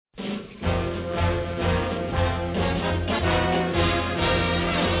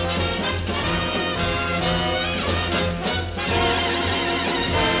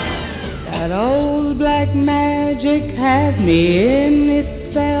black magic has me in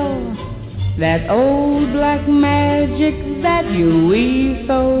its spell. That old black magic that you weave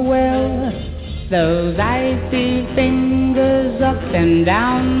so well. Those icy fingers up and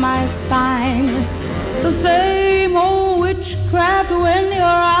down my spine. The same old witchcraft when your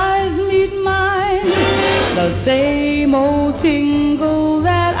eyes meet mine. The same old tingle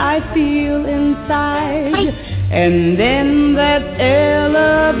that I feel inside. And then that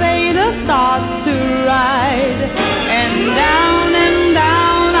elevator starts to ride. And down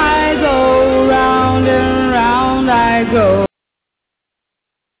I go, round and round I go.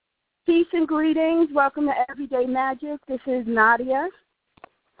 Peace and greetings. Welcome to Everyday Magic. This is Nadia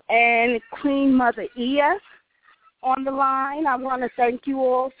and Queenmother Iya on the line. I want to thank you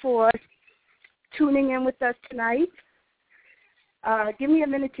all for tuning in with us tonight. Give me a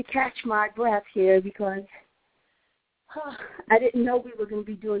minute to catch my breath here because I didn't know we were going to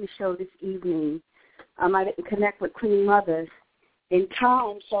be doing the show this evening. I didn't connect with Queen Mother in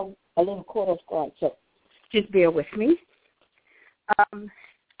time, so a little caught off guard. So just bear with me.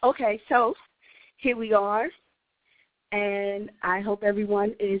 Okay, so here we are, and I hope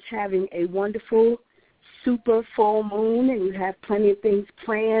everyone is having a wonderful, super full moon, and you have plenty of things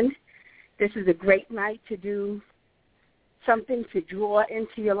planned. This is a great night to do something to draw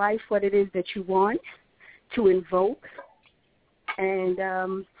into your life what it is that you want, to invoke,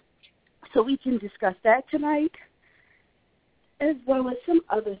 and so we can discuss that tonight, as well as some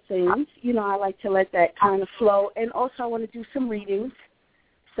other things. You know, I like to let that kind of flow, and also I want to do some readings.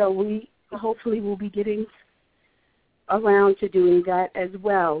 So we hopefully will be getting around to doing that as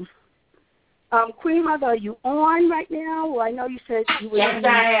well. Queen Mother, are you on right now? Well, I know you said you were. Yes,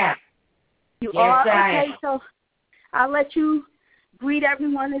 I am. You yes, are? I okay, am. so I'll let you greet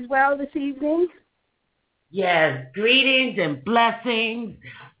everyone as well this evening. Yes, greetings and blessings.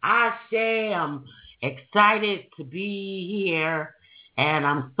 Ashe, I'm excited to be here, and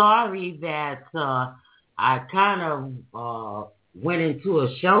I'm sorry that I kind of went into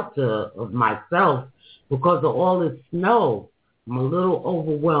a shelter of myself because of all this snow. I'm a little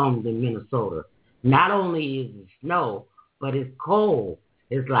overwhelmed in Minnesota. Not only is it snow, but it's cold.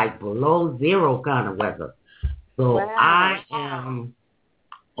 It's like below zero kind of weather. So wow. I am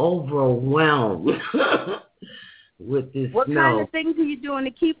overwhelmed with this what snow. What kind of things are you doing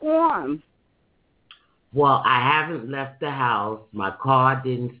to keep warm? Well, I haven't left the house. My car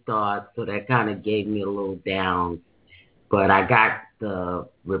didn't start, so that kind of gave me a little down. But I got the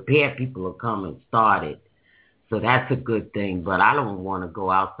repair people to come and start it. So that's a good thing. But I don't want to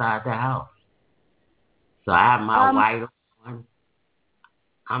go outside the house. So I have my white on.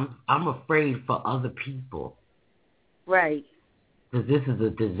 I'm afraid for other people. Right. Because this is a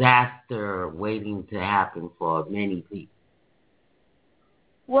disaster waiting to happen for many people.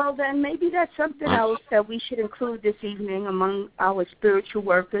 Well, then maybe that's something else that we should include this evening among our spiritual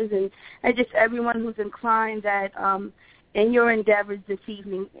workers and just everyone who's inclined that in your endeavors this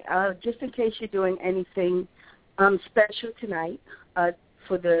evening, just in case you're doing anything special tonight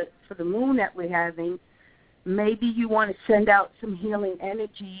for the moon that we're having, maybe you want to send out some healing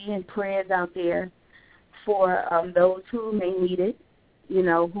energy and prayers out there for those who may need it, you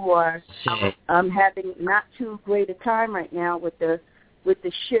know, who are having not too great a time right now with the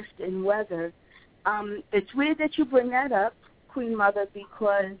shift in weather. It's weird that you bring that up, Queen Mother,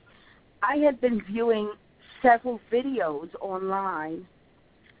 because I had been viewing several videos online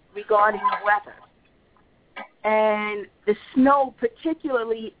regarding the weather and the snow,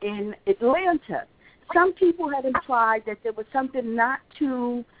 particularly in Atlanta. Some people had implied that there was something not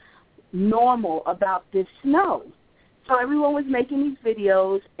too normal about this snow. So everyone was making these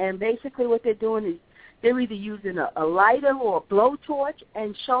videos, and basically what they're doing is they're either using a lighter or a blowtorch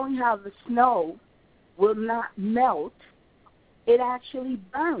and showing how the snow will not melt. It actually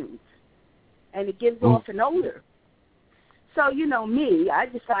burns, and it gives off an odor. So, you know me, I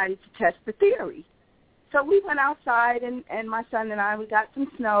decided to test the theory. So we went outside, and my son and I, we got some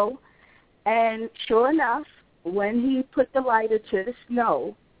snow, and sure enough, when he put the lighter to the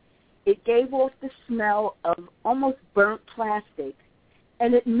snow, it gave off the smell of almost burnt plastic,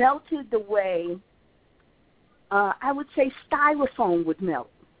 and it melted the way I would say styrofoam would melt.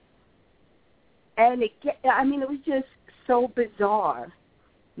 And it was just so bizarre.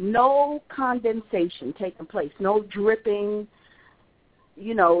 No condensation taking place, no dripping,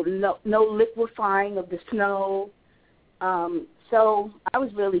 you know, no liquefying of the snow. So I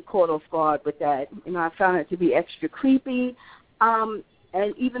was really caught off guard with that. You know, I found it to be extra creepy. And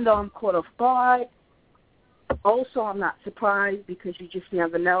even though I'm caught off guard, also I'm not surprised because you just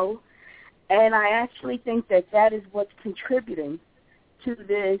never know. And I actually think that is what's contributing to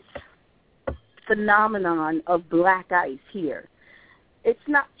this phenomenon of black ice here. It's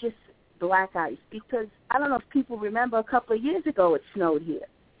not just black ice, because I don't know if people remember a couple of years ago it snowed here.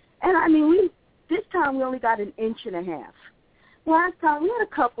 And, I mean, this time we only got 1.5 inches. Last time we had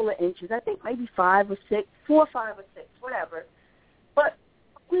a couple of inches, I think maybe 5 or 6, 4, 5 or 6, whatever. But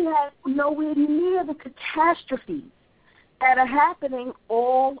we had nowhere near the catastrophes that are happening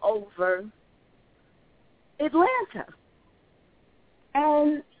all over Atlanta.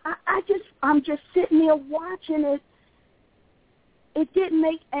 And I'm just sitting there watching it. It didn't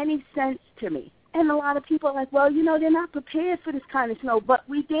make any sense to me. And a lot of people are like, well, you know, they're not prepared for this kind of snow. But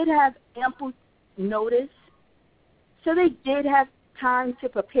we did have ample notice. So they did have time to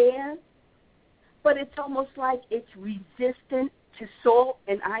prepare. But it's almost like it's resistant to salt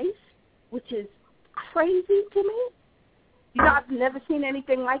and ice, which is crazy to me. You know, I've never seen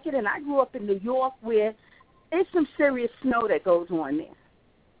anything like it. And I grew up in New York, where there's some serious snow that goes on there.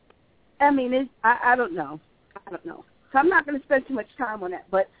 I mean, I don't know. I don't know. So I'm not going to spend too much time on that.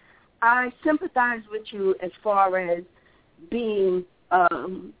 But I sympathize with you as far as being,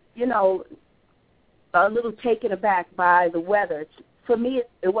 you know, a little taken aback by the weather. For me,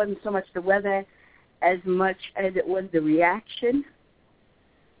 it wasn't so much the weather as much as it was the reaction.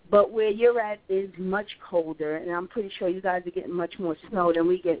 But where you're at is much colder, and I'm pretty sure you guys are getting much more snow than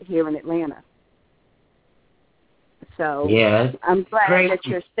we get here in Atlanta. So yes, I'm glad that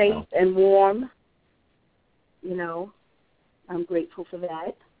you're safe and warm. You know, I'm grateful for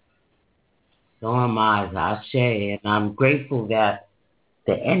that. So am I, Ashe, and I'm grateful that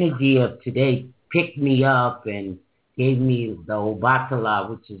the energy of today picked me up and gave me the Obatala,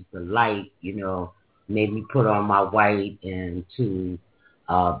 which is the light, you know, made me put on my white and to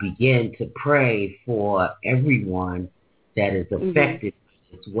begin to pray for everyone that is affected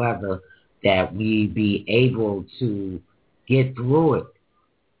by this weather, that we be able to get through it.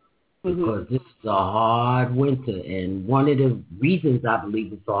 Because this is a hard winter. And one of the reasons I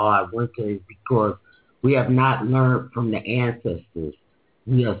believe it's a hard winter is because we have not learned from the ancestors.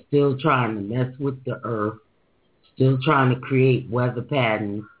 We are still trying to mess with the earth, still trying to create weather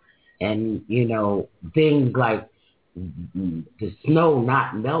patterns, and, you know, things like the snow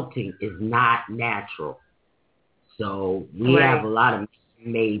not melting is not natural. So we have a lot of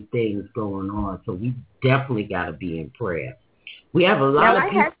made things going on. So we definitely got to be in prayer. We have a lot of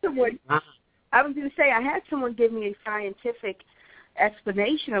people. I was going to say, I had someone give me a scientific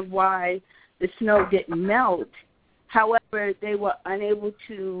explanation of why the snow didn't melt. However, they were unable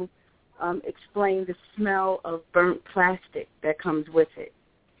to explain the smell of burnt plastic that comes with it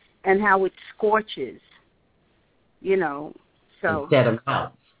and how it scorches, you know. So instead of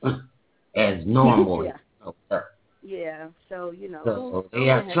melts as normal. Yeah, so, you know. So they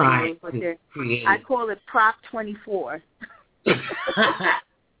are trying to create. I call it Prop 24.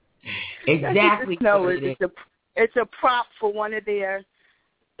 Exactly. No, it's a prop for one of their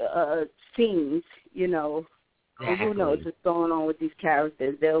scenes, you know. Exactly. Who knows what's going on with these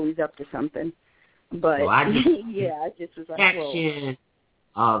characters? They're always up to something. But, so I just was like, whoa.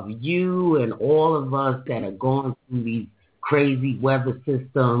 Of you and all of us that are going through these crazy weather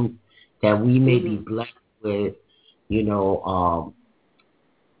systems that we may be blessed with, you know,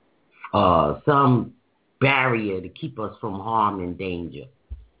 some barrier to keep us from harm and danger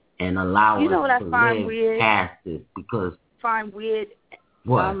and allow us to live past this. Because I find weird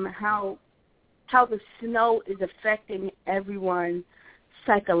how the snow is affecting everyone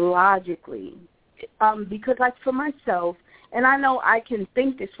psychologically. Because, like, for myself, and I know I can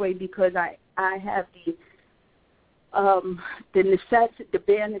think this way because I have the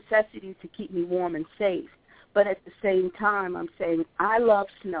bare necessities to keep me warm and safe. But at the same time, I'm saying I love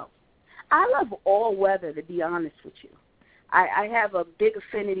snow. I love all weather, to be honest with you. I have a big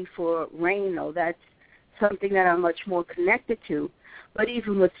affinity for rain, though. That's something that I'm much more connected to. But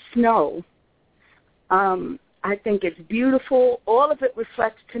even with snow, I think it's beautiful. All of it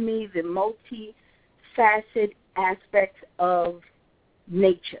reflects to me the multifaceted aspects of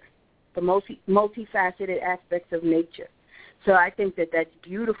nature, the multifaceted aspects of nature. So I think that that's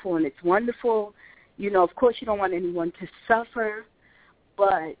beautiful and it's wonderful. You know, of course you don't want anyone to suffer,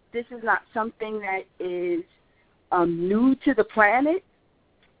 but this is not something that is new to the planet.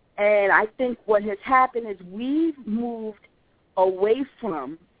 And I think what has happened is we've moved away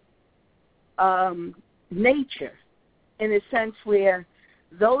from nature in a sense where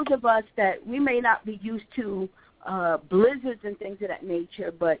those of us that we may not be used to blizzards and things of that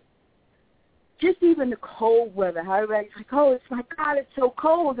nature, but just even the cold weather, how everybody's like, oh, it's my God, it's so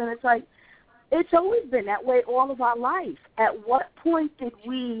cold. And it's like, it's always been that way all of our life. At what point did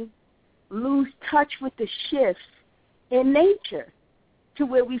we lose touch with the shifts in nature? to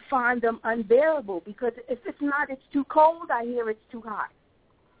where we find them unbearable. Because if it's not, it's too cold, I hear it's too hot.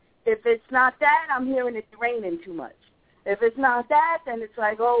 If it's not that, I'm hearing it's raining too much. If it's not that, then it's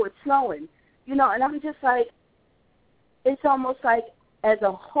like, oh, it's snowing. You know, and I'm just like, it's almost like as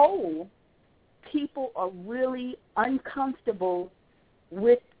a whole, people are really uncomfortable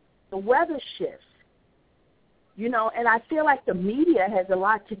with the weather shifts. You know, and I feel like the media has a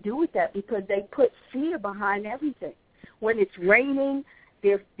lot to do with that because they put fear behind everything. When it's raining,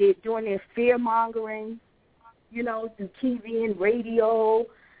 they're doing their fear-mongering, you know, through TV and radio.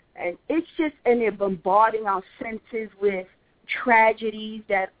 And it's just, and they're bombarding our senses with tragedies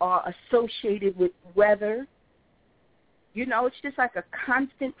that are associated with weather. You know, it's just like a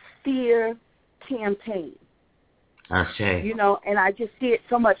constant fear campaign. Okay. You know, and I just see it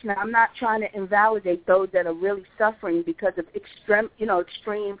so much. Now, I'm not trying to invalidate those that are really suffering because of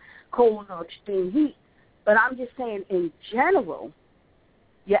extreme cold or extreme heat. But I'm just saying, in general,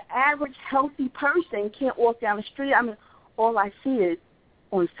 your average healthy person can't walk down the street. I mean, all I see is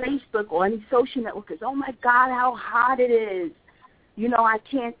on Facebook or any social network is, oh, my God, how hot it is. You know, I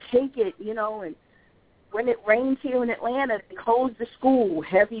can't take it, you know. And when it rains here in Atlanta, they close the school,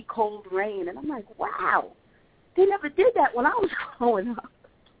 heavy, cold rain. And I'm like, wow. They never did that when I was growing up.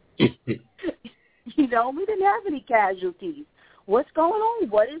 You know, we didn't have any casualties. What's going on?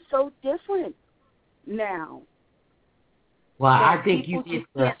 What is so different now? Well, I think you hit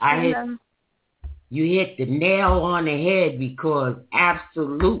the nail on the head because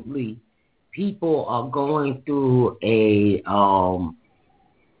absolutely people are going through a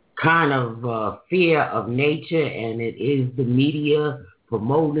kind of fear of nature, and it is the media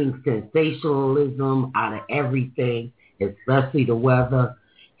promoting sensationalism out of everything, especially the weather,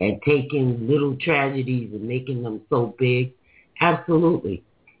 and taking little tragedies and making them so big. Absolutely.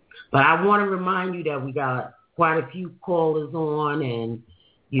 But I want to remind you that we got quite a few callers on, and,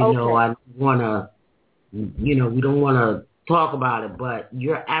 you know, I want to, you know, we don't want to talk about it, but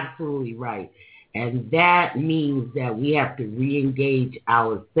you're absolutely right. And that means that we have to re-engage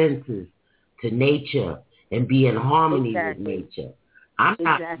our senses to nature and be in harmony with nature. I'm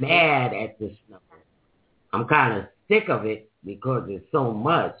not mad at the snow. I'm kind of sick of it because it's so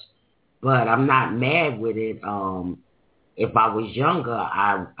much, but I'm not mad with it. If I was younger,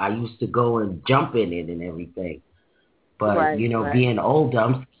 I used to go and jump in it and everything. But, you know, being older,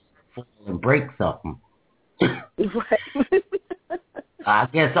 I'm scared to fall and break something. I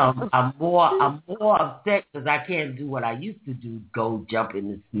guess I'm more upset because I can't do what I used to do, go jump in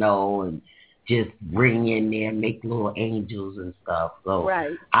the snow and just bring in there, make little angels and stuff. So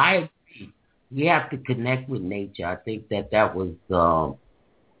I agree. We have to connect with nature. I think that was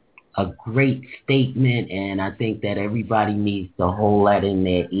a great statement, and I think that everybody needs to hold that in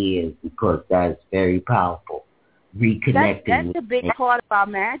their ears because that's very powerful. Reconnecting. That's a big part of our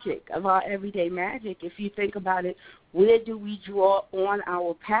magic, of our everyday magic. If you think about it, where do we draw on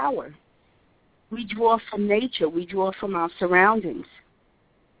our power? We draw from nature. We draw from our surroundings.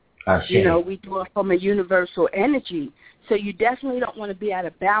 You know, we draw from a universal energy. So you definitely don't want to be out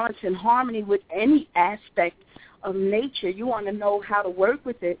of balance and harmony with any aspect of nature. You want to know how to work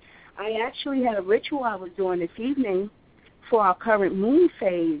with it. I actually had a ritual I was doing this evening for our current moon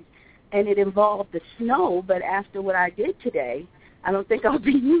phase, and it involved the snow. But after what I did today, I don't think I'll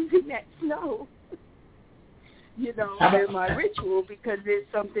be using that snow, you know, in my ritual because there's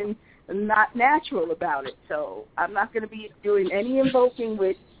something not natural about it. So I'm not going to be doing any invoking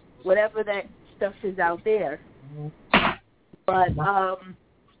with whatever that stuff is out there. But,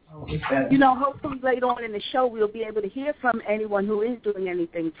 you know, hopefully later on in the show we'll be able to hear from anyone who is doing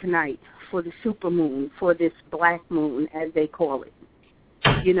anything tonight for the supermoon, for this black moon, as they call it.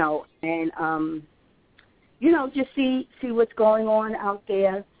 You know, and, you know, just see what's going on out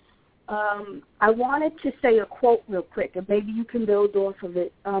there. I wanted to say a quote real quick, and maybe you can build off of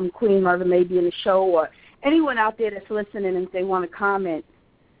it, Queenmother, maybe in the show, or anyone out there that's listening and if they want to comment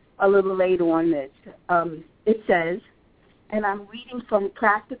a little later on this. It says, and I'm reading from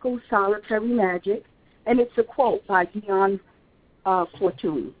Practical Solitary Magic, and it's a quote by Dion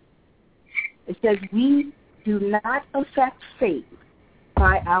Fortune. It says, we do not affect fate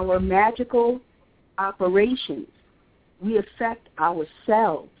by our magical operations. We affect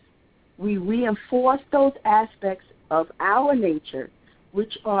ourselves. We reinforce those aspects of our nature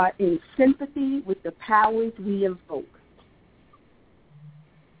which are in sympathy with the powers we invoke.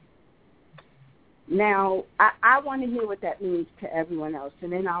 Now, I want to hear what that means to everyone else,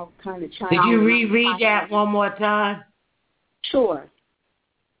 and then I'll kind of chime in. Could you reread that one more time? Sure.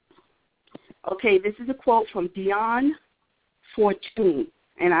 Okay, this is a quote from Dion Fortune,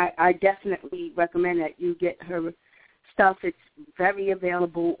 and I definitely recommend that you get her stuff. It's very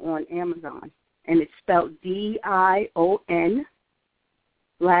available on Amazon. And it's spelled D-I-O-N,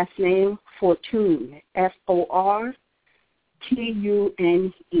 last name Fortune, F-O-R-T-U-N-E.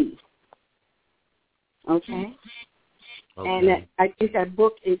 Okay? And I think that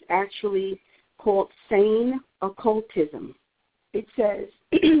book is actually called Sane Occultism. It says,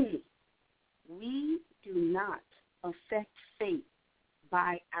 we do not affect fate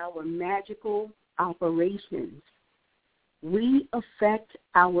by our magical operations. We affect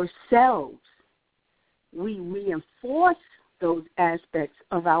ourselves. We reinforce those aspects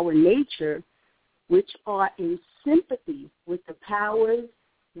of our nature which are in sympathy with the powers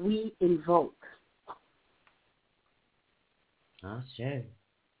we invoke. Oh, shit.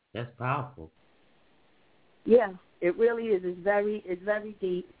 That's powerful. Yeah, it really is. It's very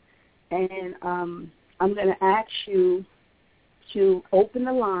deep. And I'm going to ask you to open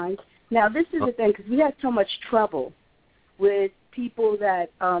the lines. Now, this is the thing, because we had so much trouble with people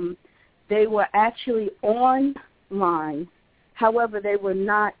that they were actually online. However, they were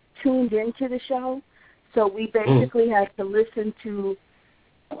not tuned into the show. So we basically had to listen to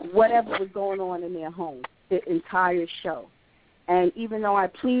whatever was going on in their home, the entire show. And even though I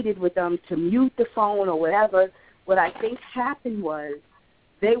pleaded with them to mute the phone or whatever, what I think happened was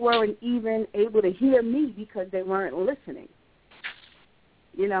they weren't even able to hear me because they weren't listening.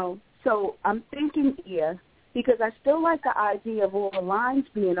 You know, so I'm thinking here, because I still like the idea of all the lines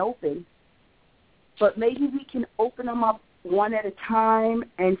being open, but maybe we can open them up one at a time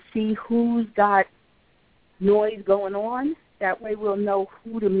and see who's got noise going on. That way we'll know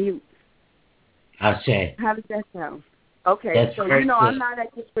who to mute. I'll say. How does that sound? Okay, That's so good. I'm not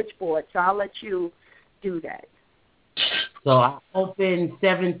at the switchboard, so I'll let you do that. So I open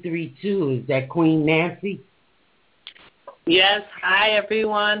 732. Is that Queen Nancy? Yes. Hi,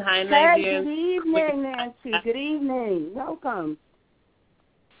 everyone. Hi, Nadia. Hey, good evening, Nancy. Good evening. Welcome.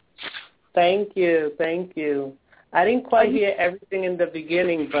 Thank you. I didn't quite hear everything in the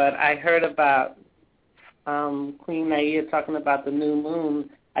beginning, but I heard about Queen Nadia talking about the new moon.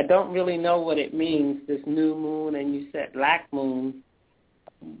 I don't really know what it means, this new moon, and you said black moon.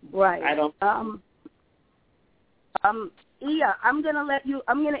 Right. I don't. Iya, I'm gonna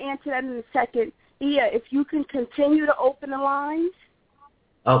answer that in a second. Iya, if you can continue to open the lines.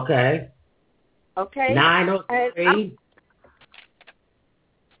 Okay. Okay. 903.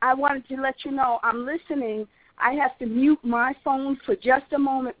 I wanted to let you know I'm listening. I have to mute my phone for just a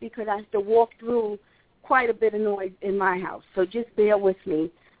moment because I have to walk through quite a bit of noise in my house. So just bear with me.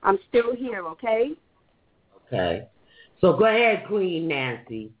 I'm still here, okay? Okay. So go ahead, Queen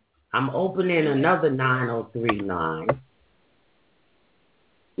Nancy. I'm opening another 903 line.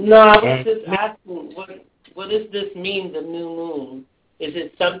 No, I was just asking, what does this mean, the new moon? Is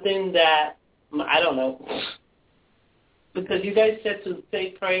it something that, I don't know, because you guys said to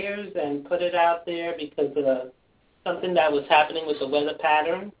say prayers and put it out there because of something that was happening with the weather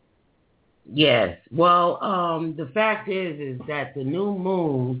pattern? Yes. Well, the fact is that the new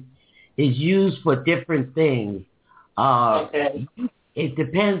moon is used for different things. Okay. It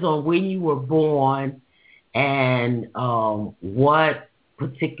depends on when you were born and what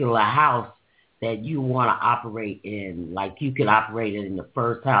particular house that you want to operate in. Like you can operate in the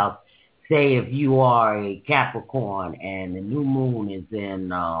first house. Say if you are a Capricorn and the new moon is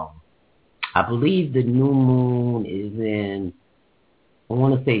in, I believe the new moon is in, I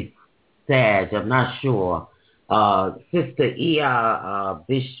want to say Sag, I'm not sure. Sister Iya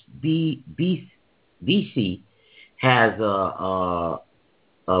BC has a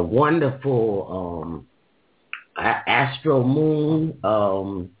wonderful astro moon.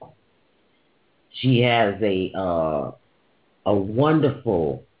 She has a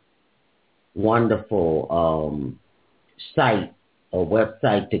wonderful site, a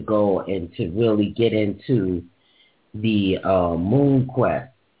website to go and to really get into the moon quest.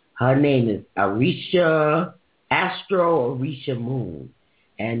 Her name is Arisha Moon.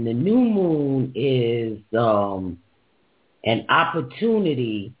 And the new moon is an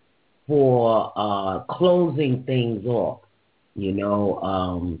opportunity for closing things off,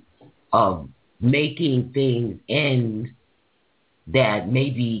 of making things end that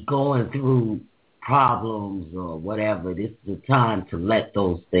may be going through problems or whatever. This is the time to let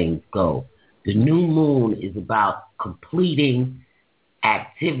those things go. The new moon is about completing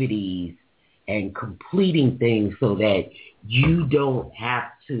activities and completing things so that you don't have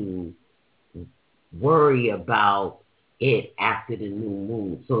to worry about it after the new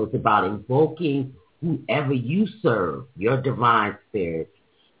moon. So it's about invoking whoever you serve, your divine spirit,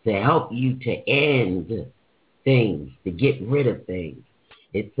 to help you to end things, to get rid of things.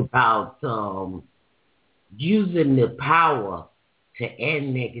 It's about using the power to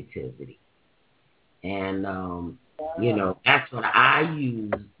end negativity. And, that's what I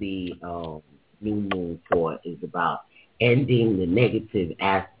use the new moon for, is about ending the negative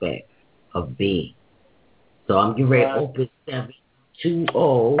aspect of being. So I'm getting ready to open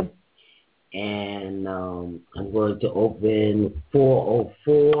 720, and I'm going to open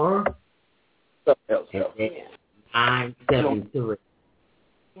 404, and then 973.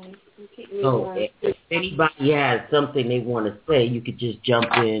 So if anybody has something they want to say, you could just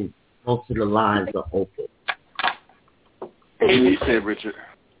jump in. Most of the lines are open. He said, Richard.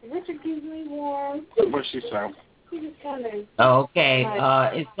 Richard gives me one. What's she saying? He just kind of. Okay.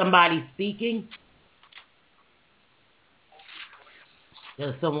 Is somebody speaking?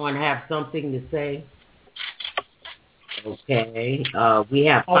 Does someone have something to say? Okay. We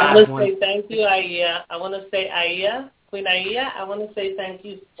have 5. I want to say thank you, Iya. I want to say, Iya, Queen Iya, I want to say thank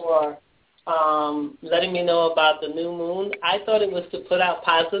you for letting me know about the new moon. I thought it was to put out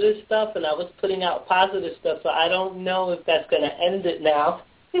positive stuff, and I was putting out positive stuff, so I don't know if that's going to end it now.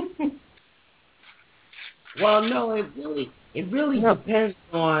 Well, no, it really depends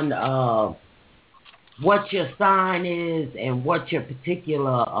on what your sign is and what your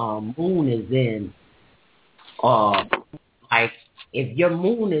particular moon is in. Like if your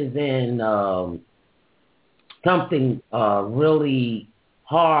moon is in something really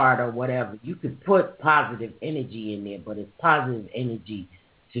hard or whatever, you could put positive energy in there, but it's positive energy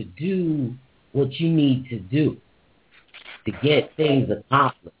to do what you need to do to get things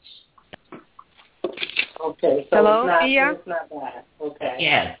accomplished. Okay, so hello, it's not bad. Okay.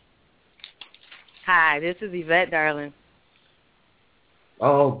 Yes. Hi, this is Yvette, darling.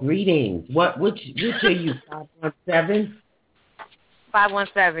 Oh, greetings. Which are you? 517?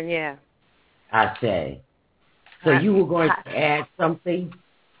 517, yeah. I say. So you were going to add something?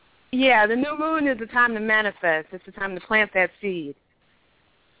 Yeah, the new moon is the time to manifest. It's the time to plant that seed.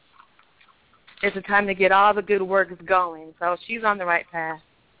 It's the time to get all the good work going. So she's on the right path.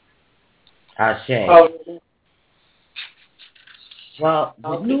 I say. Well,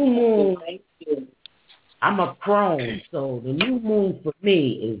 the new moon, I'm a crone, so the new moon for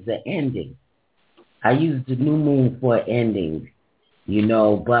me is the ending. I use the new moon for endings,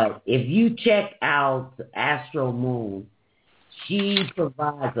 but if you check out the Astro Moon, she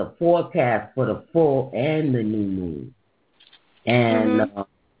provides a forecast for the full and the new moon. And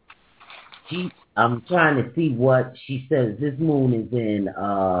I'm trying to see what she says. This moon is in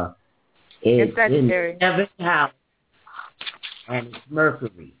it's in the 7th house, and it's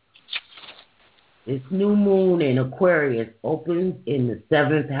Mercury. This new moon in Aquarius opens in the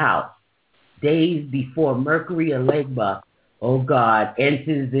 7th house, days before Mercury Alegba, oh God,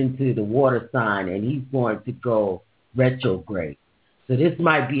 enters into the water sign, and he's going to go retrograde. So this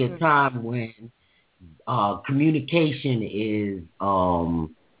might be a time when communication is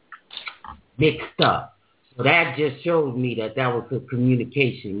mixed up. So that just shows me that was a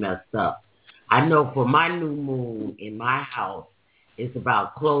communication messed up. I know for my new moon in my house, it's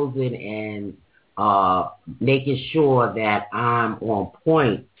about closing and making sure that I'm on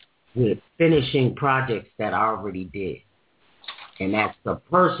point with finishing projects that I already did. And that's a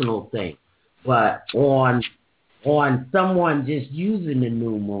personal thing. But on someone just using the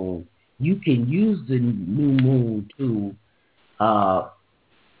new moon, you can use the new moon to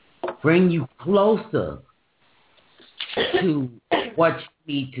bring you closer to what you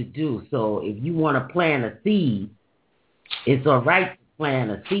need to do. So if you want to plant a seed, it's all right to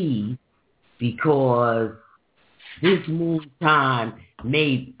plant a seed, because this moon time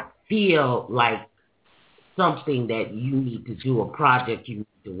may feel like something that you need to do, a project you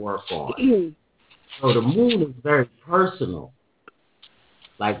need to work on. So the moon is very personal.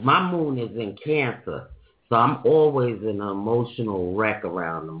 Like my moon is in Cancer, so I'm always in an emotional wreck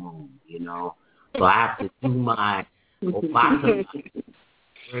around the moon, So I have to do my Obata,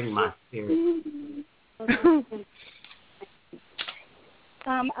 bring my spirit.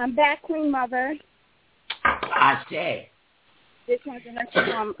 I'm back, Queen Mother. I say. Just wanted to let you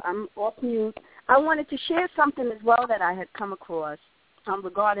know I'm off mute. I wanted to share something as well that I had come across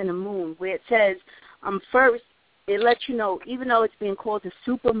regarding the moon, where it says, first, it lets you know, even though it's being called a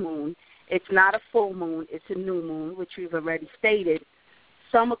super moon, it's not a full moon, it's a new moon, which we've already stated.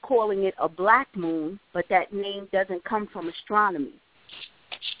 Some are calling it a black moon, but that name doesn't come from astronomy.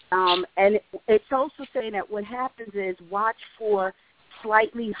 And it's also saying that what happens is watch for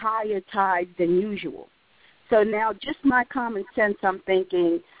slightly higher tides than usual. So now just my common sense, I'm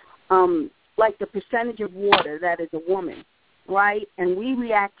thinking like the percentage of water that is a woman, right? And we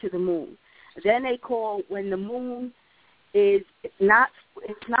react to the moon. Then they call when the moon is not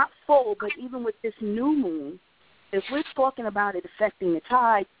it's not full, but even with this new moon, if we're talking about it affecting the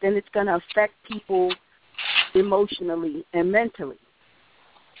tide, then it's going to affect people emotionally and mentally.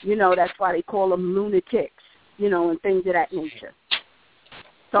 You know, that's why they call them lunatics, you know, and things of that nature.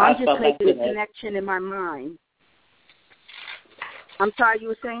 So I'm just making a connection in my mind. I'm sorry, you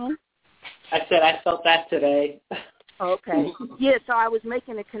were saying? I said I felt that today. Okay. Yeah, so I was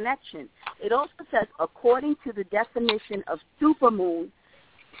making a connection. It also says, according to the definition of supermoon,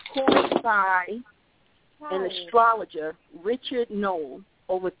 coined by an astrologer, Richard Knoll,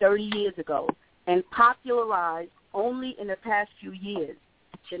 over 30 years ago, and popularized only in the past few years.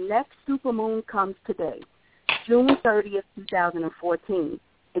 The next supermoon comes today, June 30th, 2014.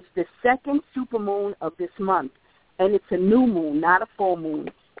 It's the second supermoon of this month, and it's a new moon, not a full moon.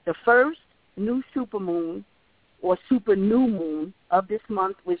 The first new supermoon or super new moon of this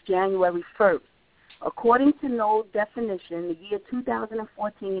month was January 1st. According to Knoll's definition, the year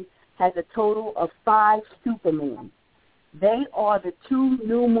 2014 has a total of 5 supermoons. They are the 2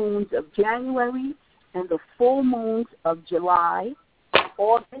 new moons of January and the full moons of July,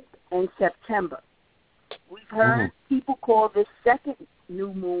 August, and September. We've heard people call this second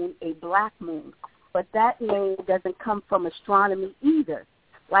new moon a black moon, but that name doesn't come from astronomy either.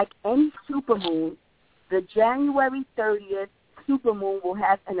 Like any supermoon, the January 30th supermoon will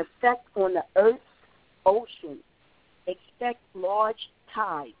have an effect on the Earth's ocean. Expect large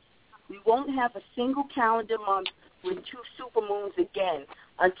tides. We won't have a single calendar month with 2 supermoons again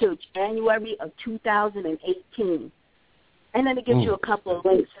until January of 2018. And then it gives you a couple of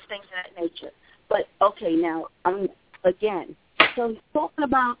links and things of that nature. But, okay, now, again, so he's talking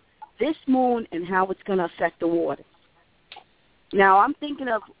about this moon and how it's going to affect the water. Now, I'm thinking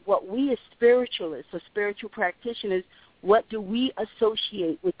of what we as spiritualists or spiritual practitioners, what do we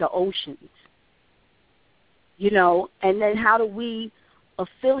associate with the oceans? You know, and then how do we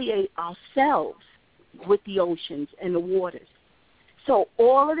affiliate ourselves with the oceans and the waters? So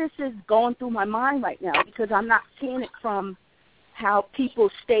all of this is going through my mind right now because I'm not seeing it from how people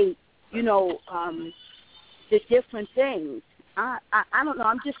state, you know, the different things. I don't know.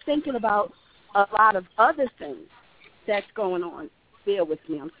 I'm just thinking about a lot of other things that's going on. Bear with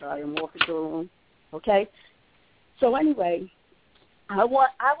me. I'm sorry. I'm walking through a room. Okay? So anyway, I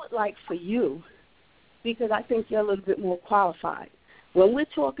would like for you, because I think you're a little bit more qualified, when we're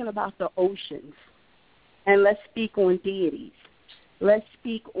talking about the oceans, and let's speak on deities, let's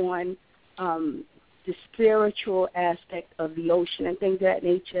speak on the spiritual aspect of the ocean and things of that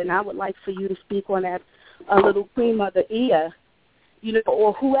nature, and I would like for you to speak on that a little, Queenmother Iya, you know,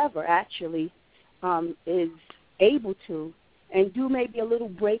 or whoever actually is able to, and do maybe a little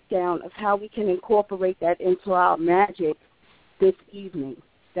breakdown of how we can incorporate that into our magic this evening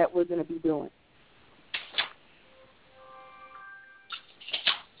that we're going to be doing.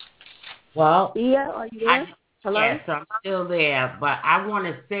 Well, Iya, are you there? Hello? Yes, I'm still there, but I want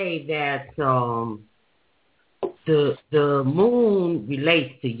to say that the moon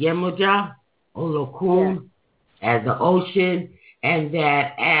relates to Yemoja, Olokun, as the ocean, and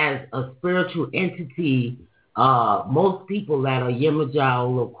that as a spiritual entity, most people that are Yemoja,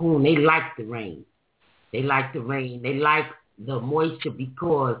 Olokun, they like the rain. They like the rain. They like the moisture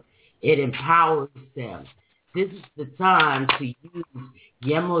because it empowers them. This is the time to use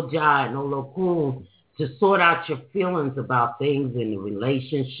Yemoja and Olokun to sort out your feelings about things in the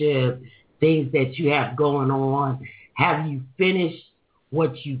relationship, things that you have going on. Have you finished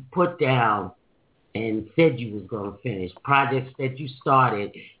what you put down and said you was going to finish? Projects that you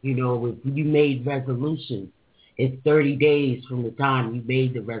started, you know, if you made resolutions, it's 30 days from the time you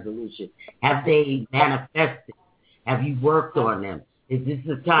made the resolution. Have they manifested? Have you worked on them? Is this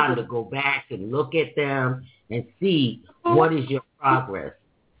the time to go back and look at them and see what is your progress?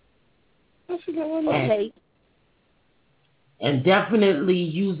 Okay. And definitely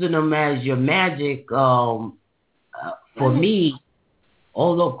using them as your magic. For me,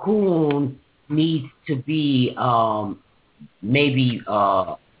 Olokun needs to be maybe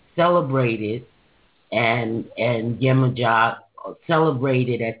celebrated, and Yemoja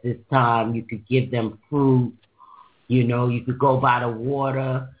celebrated at this time. You could give them fruit. You know, you could go by the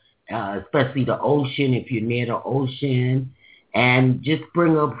water, especially the ocean if you're near the ocean, and just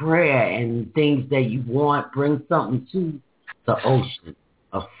bring a prayer and things that you want. Bring something to the ocean,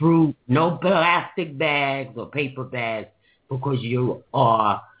 a fruit, no plastic bags or paper bags, because you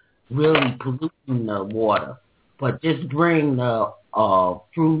are really polluting the water. But just bring the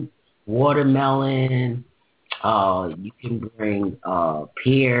fruit, watermelon, you can bring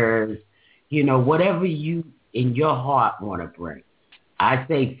pears, you know, whatever you in your heart want to bring. I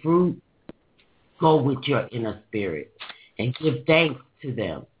say fruit, go with your inner spirit and give thanks to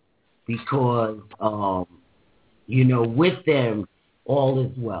them because, with them, all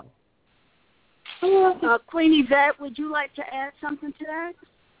is well. Queen Yvette, would you like to add something to that?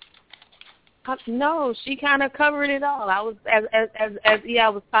 No, she kind of covered it all. I was, as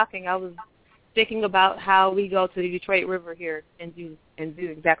Iya was talking, I was thinking about how we go to the Detroit River here and do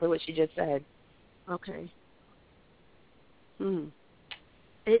exactly what she just said. Okay.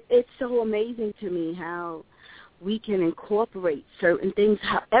 It's so amazing to me how we can incorporate certain things,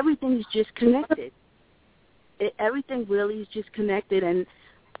 how everything is just connected. Everything really is just connected, and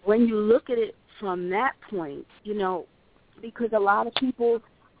when you look at it from that point, because a lot of people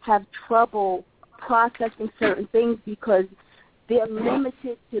have trouble processing certain things because they're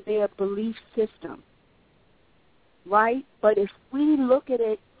limited to their belief system, right? But if we look at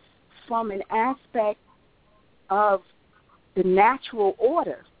it from an aspect of the natural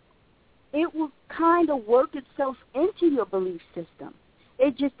order, it will kind of work itself into your belief system.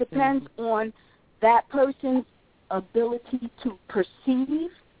 It just depends on that person's ability to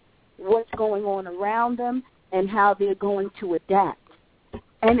perceive what's going on around them and how they're going to adapt.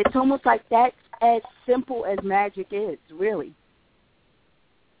 And it's almost like that's as simple as magic is, really.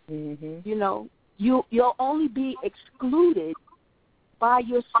 Mm-hmm. You'll only be excluded by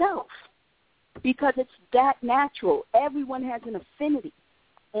yourself because it's that natural. Everyone has an affinity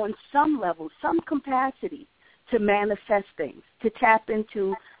on some level, some capacity to manifest things, to tap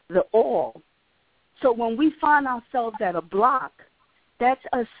into the all. So when we find ourselves at a block, that's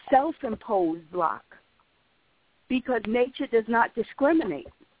a self-imposed block because nature does not discriminate.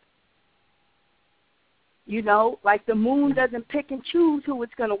 Like the moon doesn't pick and choose who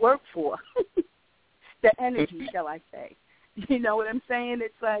it's going to work for. The energy, shall I say. You know what I'm saying?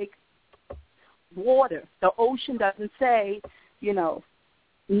 It's like water. The ocean doesn't say, no,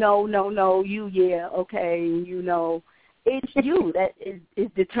 you, yeah, okay, It's you that is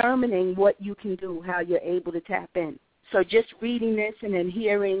determining what you can do, how you're able to tap in. So just reading this and then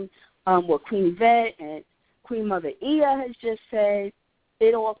hearing what Queen Yvette and Queenmother Iya has just said,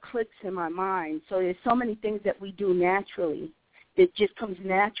 it all clicks in my mind. So there's so many things that we do naturally. It just comes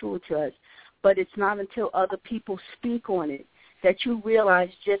natural to us. But it's not until other people speak on it that you realize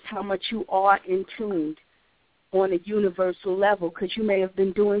just how much you are in tune on a universal level, because you may have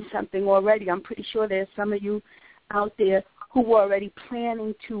been doing something already. I'm pretty sure there's some of you out there who were already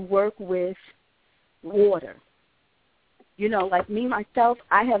planning to work with water. Like me, myself,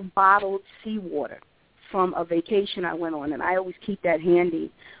 I have bottled seawater from a vacation I went on, and I always keep that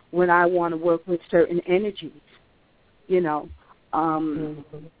handy when I want to work with certain energies.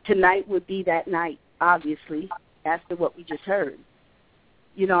 Tonight would be that night, obviously, after what we just heard.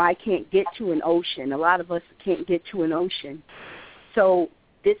 I can't get to an ocean. A lot of us can't get to an ocean. So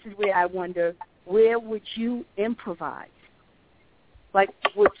this is where I wonder, where would you improvise? Like,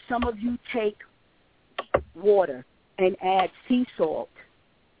 would some of you take water and add sea salt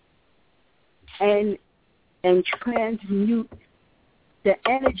and transmute the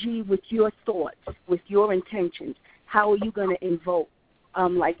energy with your thoughts, with your intentions? How are you going to invoke?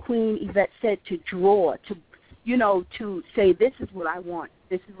 Like Queen Yvette said, to draw, to say, this is what I want.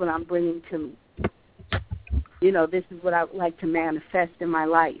 This is what I'm bringing to me. This is what I would like to manifest in my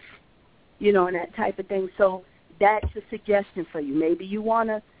life. And that type of thing. So that's a suggestion for you. Maybe you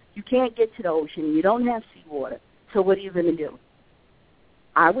can't get to the ocean. You don't have seawater. So what are you going to do?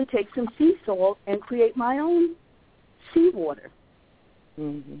 I would take some sea salt and create my own seawater.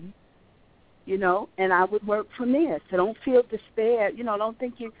 Mm-hmm. And I would work from there. So don't feel despair.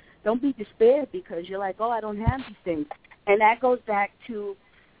 Don't be despaired because you're like, I don't have these things. And that goes back to,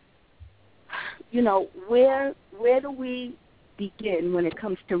 where do we begin when it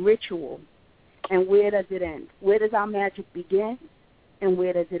comes to ritual, and where does it end? Where does our magic begin, and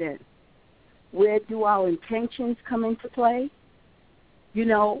where does it end? Where do our intentions come into play?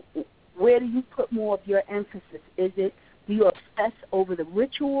 Where do you put more of your emphasis? Do you obsess over the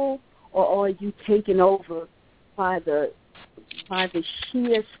ritual, or are you taken over by the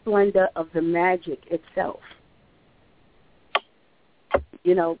sheer splendor of the magic itself?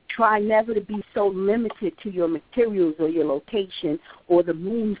 Try never to be so limited to your materials or your location or the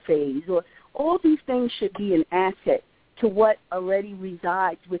moon phase. Or all these things should be an asset to what already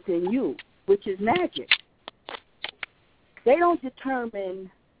resides within you, which is magic. They don't determine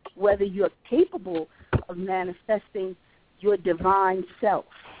whether you're capable of manifesting your divine self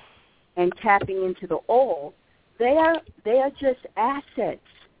and tapping into the all. They are just assets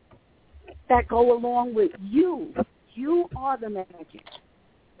that go along with you. You are the magic.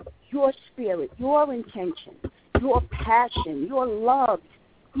 Your spirit, your intention, your passion, your love,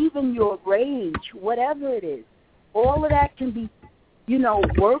 even your rage, whatever it is, all of that can be,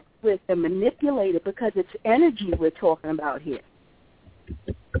 work with and manipulate it, because it's energy we're talking about here.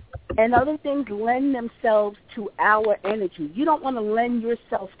 And other things lend themselves to our energy. You don't want to lend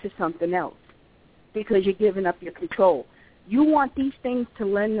yourself to something else because you're giving up your control. You want these things to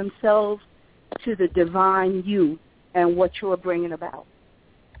lend themselves to the divine you and what you're bringing about.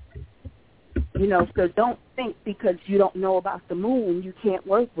 So don't think because you don't know about the moon, you can't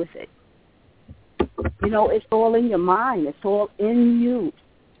work with it. It's all in your mind. It's all in you.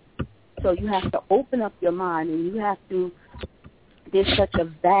 So you have to open up your mind, and there's such a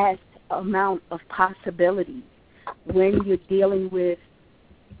vast amount of possibilities when you're dealing with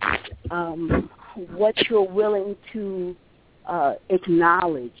what you're willing to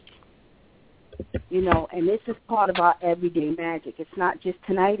acknowledge. And this is part of our everyday magic. It's not just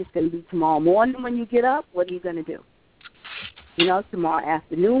tonight. It's going to be tomorrow morning when you get up. What are you going to do? Tomorrow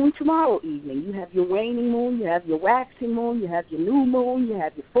afternoon, tomorrow evening. You have your waning moon, you have your waxing moon, you have your new moon, you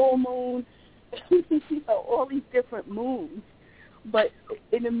have your full moon, all these different moons. But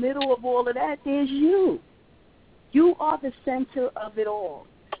in the middle of all of that, there's you. You are the center of it all.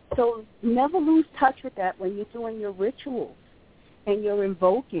 So never lose touch with that when you're doing your rituals and you're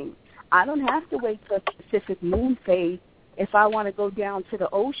invoking. I don't have to wait for a specific moon phase if I want to go down to the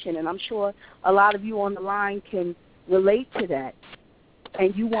ocean, and I'm sure a lot of you on the line can relate to that,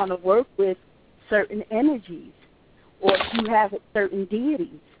 and you want to work with certain energies, or if you have certain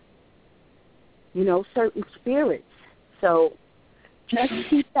deities, certain spirits. So just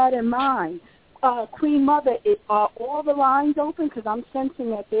keep that in mind. Queen Mother, are all the lines open? Because I'm sensing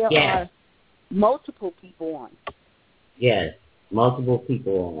that there are multiple people on. Yes, multiple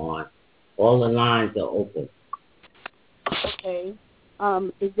people are on. All the lines are open. Okay.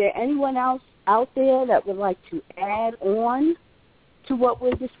 Is there anyone else out there that would like to add on to what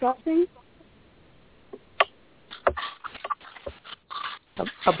we're discussing?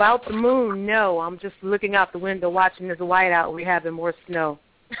 About the moon, no. I'm just looking out the window watching this whiteout. We're having more snow.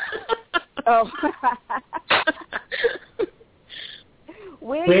 Oh.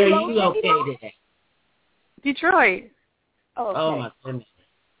 Where are you located at? Detroit. Oh, okay. Oh, my goodness.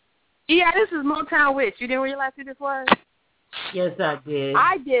 Yeah, this is Motown Witch. You didn't realize who this was? Yes, I did.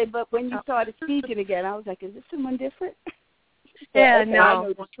 I did, but when you started speaking again, I was like, is this someone different? Yeah,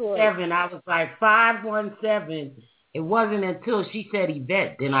 no. 517. I was like, 517. It wasn't until she said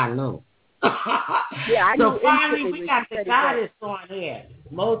Yvette, then I knew. Yeah, I knew. So finally, we got the goddess on here.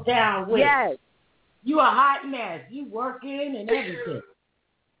 Motown Witch. Yes. You a hot mess. You working and everything.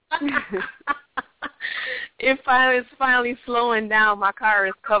 It's finally slowing down. My car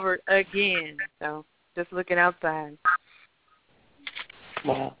is covered again, so just looking outside.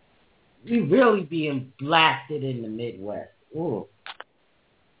 Wow. We really being blasted in the Midwest. Ooh.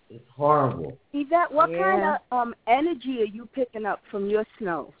 It's horrible. Yvette, what kind of energy are you picking up from your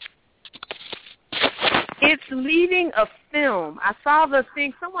snow? It's leaving a film. I saw the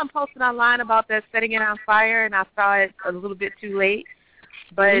thing. Someone posted online about that setting it on fire, and I saw it a little bit too late.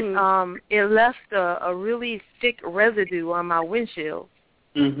 But it left a really thick residue on my windshield.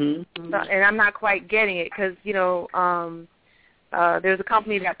 Mm-hmm. So, and I'm not quite getting it because, there's a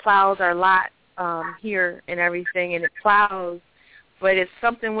company that plows our lot here and everything, and it plows. But it's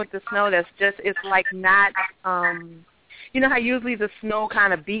something with the snow that's just, it's like not, you know how usually the snow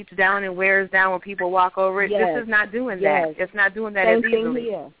kind of beats down and wears down when people walk over it? Yes. This is not doing that. It's not doing that Same as thing easily.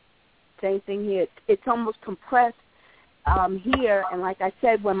 Here. Same thing here. It's almost compressed here, and like I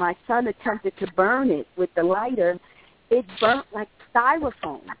said, when my son attempted to burn it with the lighter, it burnt like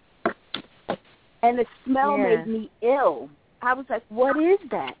styrofoam. And the smell made me ill. I was like, what is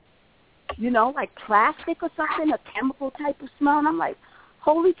that? Like plastic or something, a chemical type of smell. And I'm like,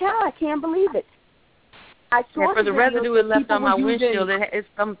 holy cow, I can't believe it. I saw for the residue it left on my windshield, it's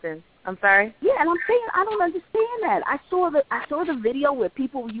something. I'm sorry? Yeah, and I'm saying I don't understand that. I saw the video where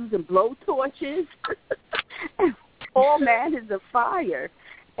people were using blow torches and all manners of fire.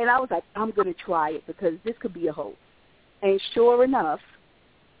 And I was like, I'm going to try it because this could be a hoax. And sure enough,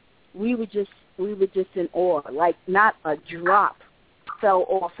 we were just in awe. Like not a drop fell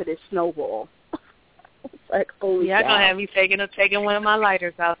off of this snowball. It's like, holy cow. You're going to have me taking one of my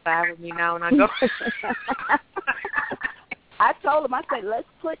lighters outside with me now when I go. I told him, I said, let's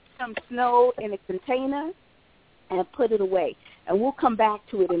put some snow in a container and put it away. And we'll come back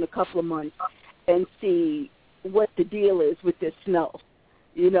to it in a couple of months and see what the deal is with this snow.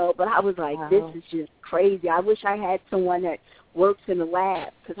 But I was like, This is just crazy. I wish I had someone that works in the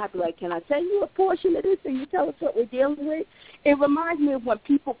lab, because I'd be like, can I send you a portion of this and you tell us what we're dealing with? It reminds me of when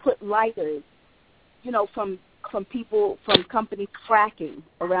people put lighters, from companies fracking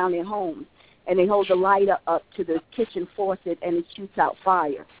around their homes. and they hold the lighter up to the kitchen faucet, and it shoots out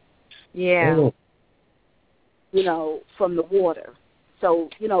fire. Yeah. Oh. You know, from the water. So,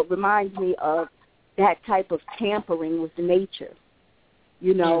 you know, it reminds me of that type of tampering with nature.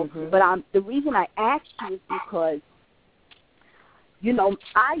 You know, but the reason I asked you is because, you know,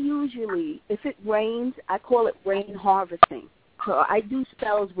 I usually, if it rains, I call it rain harvesting. So I do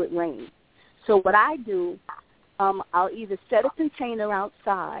spells with rain. So what I do, I'll either set a container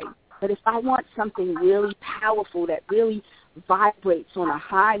outside, but if I want something really powerful that really vibrates on a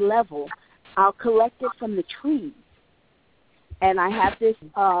high level, I'll collect it from the trees. And I have this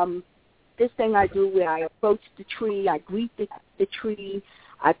thing I do where I approach the tree, I greet the tree,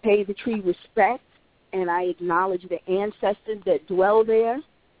 I pay the tree respect, and I acknowledge the ancestors that dwell there.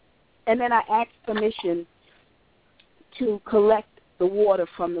 And then I ask permission to collect the water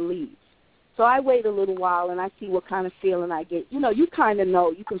from the leaves. So I wait a little while, and I see what kind of feeling I get. You know, you kind of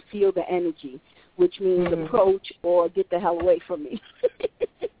know. You can feel the energy, which means approach or get the hell away from me.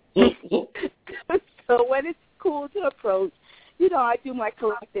 So when it's cool to approach, you know, I do my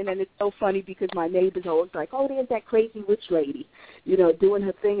collecting, and it's so funny because my neighbors always like, oh, there's that crazy witch lady, you know, doing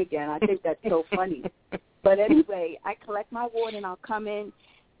her thing again. I think that's so funny. But anyway, I collect my water, and I'll come in,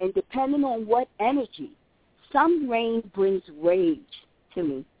 and depending on what energy, some rain brings rage to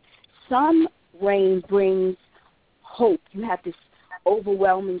me. Some rain brings hope. You have this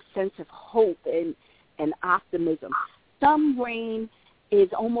overwhelming sense of hope and optimism. Some rain is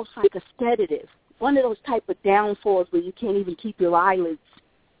almost like a sedative, one of those type of downfalls where you can't even keep your eyelids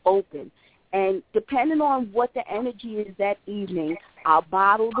open. And depending on what the energy is that evening, I'll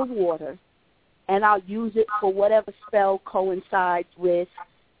bottle the water, and I'll use it for whatever spell coincides with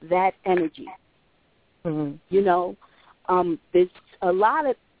that energy. You know, there's a lot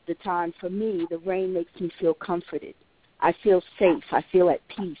of the time for me, the rain makes me feel comforted. I feel safe. I feel at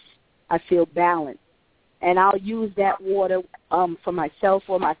peace. I feel balanced. And I'll use that water for myself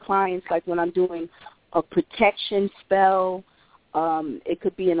or my clients, like when I'm doing a protection spell. It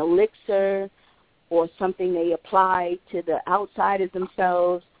could be an elixir or something they apply to the outsiders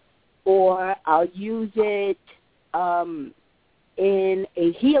themselves, or I'll use it in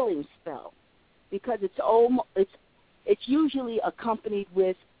a healing spell because it's usually accompanied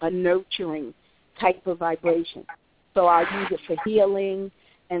with a nurturing type of vibration. So I'll use it for healing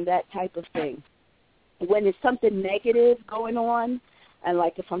and that type of thing. When there's something negative going on, and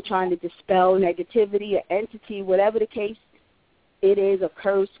like if I'm trying to dispel negativity or entity, whatever the case it is, a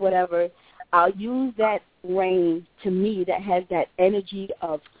curse, whatever, I'll use that rain to me that has that energy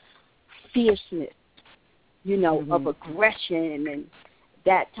of fierceness, you know, of aggression and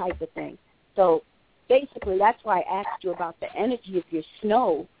that type of thing. So basically that's why I asked you about the energy of your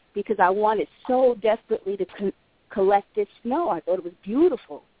snow, because I wanted so desperately to collect this snow. I thought it was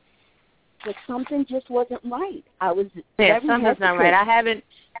beautiful. But something just wasn't right. I was something's not right.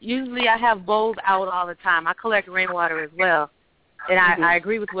 Usually I have bowls out all the time. I collect rainwater as well. And I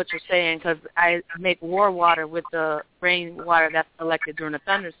agree with what you're saying because I make war water with the rainwater that's collected during a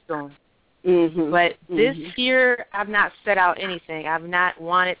thunderstorm. But this year I've not set out anything. I've not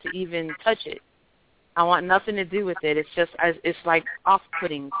wanted to even touch it. I want nothing to do with it. It's just, it's like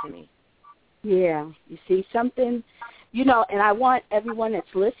off-putting to me. Yeah. You see something? You know, and I want everyone that's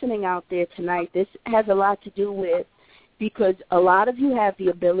listening out there tonight, this has a lot to do with, because a lot of you have the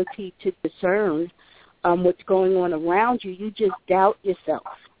ability to discern what's going on around you. You just doubt yourself,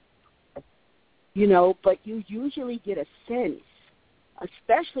 you know, but you usually get a sense,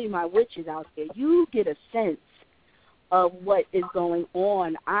 especially my witches out there, you get a sense of what is going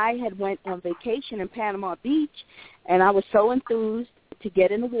on. I had went on vacation in Panama Beach, and I was so enthused to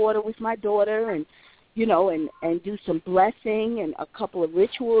get in the water with my daughter and, you know, and do some blessing and a couple of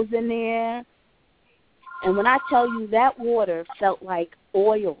rituals in there. And when I tell you that water felt like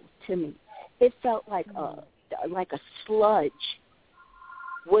oil to me, it felt like a sludge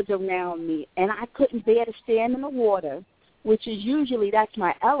was around me, and I couldn't bear to stand in the water, which is usually, that's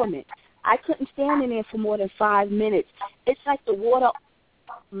my element. I couldn't stand in there for more than 5 minutes. It's like the water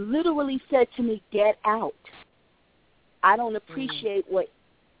literally said to me, get out. I don't appreciate what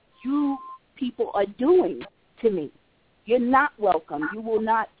you people are doing to me. You're not welcome. You will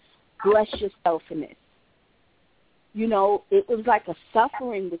not bless yourself in this. You know, it was like a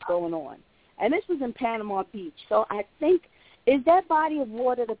suffering was going on. And this was in Panama Beach. So I think, is that body of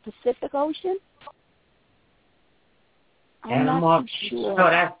water the Pacific Ocean? I'm not too sure.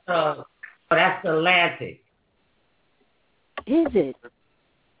 So that's the Atlantic. Is it?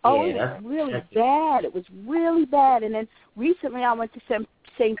 Oh, yeah, it was really bad. It was really bad. And then recently I went to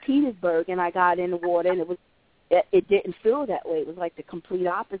St. Petersburg, and I got in the water, and it was it didn't feel that way. It was like the complete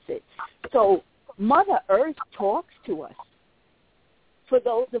opposite. So Mother Earth talks to us, for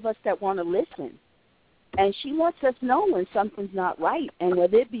those of us that want to listen. And she lets us know when something's not right. And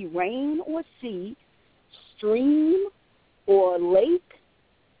whether it be rain or sea, stream or lake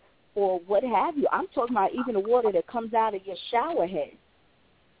or what have you, I'm talking about even the water that comes out of your shower head.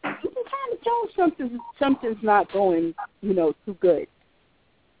 You can kind of tell something's not going, too good.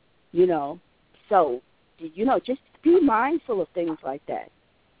 So, just be mindful of things like that,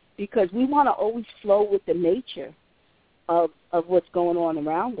 because we want to always flow with the nature of what's going on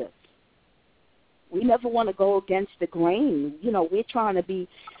around us. We never want to go against the grain. We're trying to be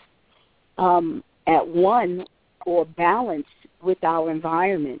at one or balanced with our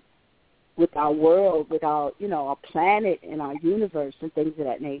environment, with our world, with our, our planet and our universe and things of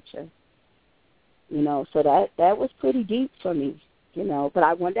that nature. So that was pretty deep for me, but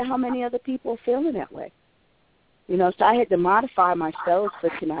I wonder how many other people are feeling that way. So I had to modify my spells for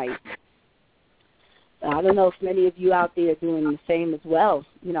tonight. I don't know if many of you out there are doing the same as well.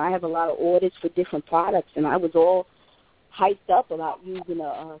 I have a lot of orders for different products, and I was all hyped up about using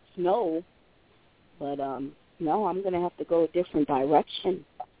a snow, but no, I'm going to have to go a different direction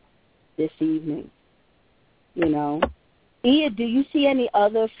this evening. Iya, do you see any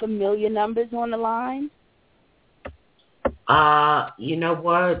other familiar numbers on the line? You know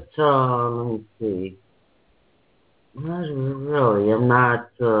what? Let me see. Not really. I'm not.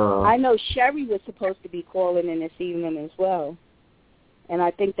 I know Sherry was supposed to be calling in this evening as well, and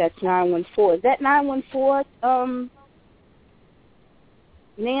I think that's 914. Is that 914?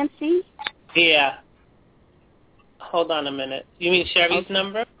 Nancy? Yeah. Hold on a minute. You mean Sherry's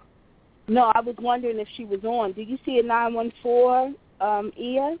number? No, I was wondering if she was on. Do you see a 914,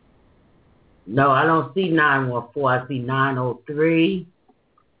 Iya? No, I don't see 914. I see 903.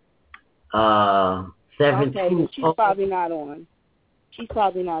 720. Okay, she's probably not on. She's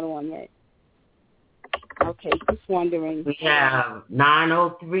probably not on yet. Okay, just wondering. We have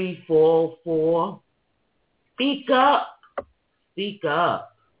 903-404. Speak up. Speak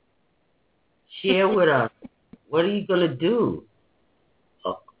up. Share with us. What are you going to do?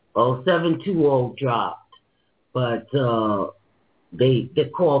 720 dropped. But they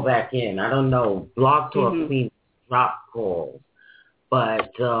call back in. I don't know. Blog Talk Queen drop calls.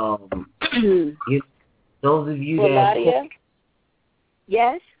 But those of you that... Nadia?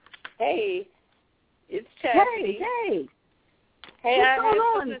 Yes? Hey, it's Chastity. Hey. Hey, What's I going had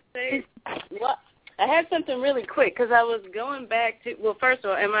on? something to say. Well, I had something really quick because I was going back to, well, first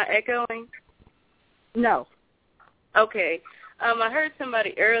of all, am I echoing? No. Okay. I heard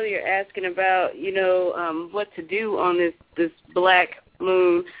somebody earlier asking about, what to do on this black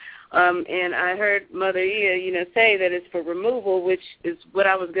moon. And I heard Mother Iya, say that it's for removal, which is what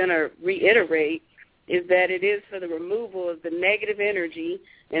I was going to reiterate, is that it is for the removal of the negative energy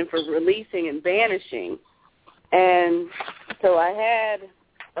and for releasing and banishing. And so I had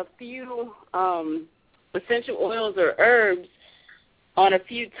a few essential oils or herbs on a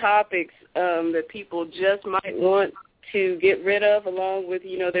few topics that people just might want to get rid of, along with,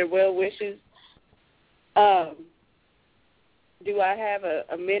 their well wishes. Do I have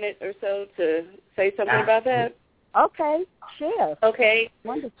a minute or so to say something about that? Okay, sure. Okay.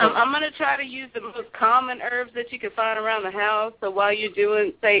 Wonderful. I'm going to try to use the most common herbs that you can find around the house. So while you're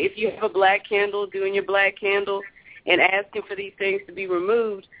doing, say, if you have a black candle, doing your black candle and asking for these things to be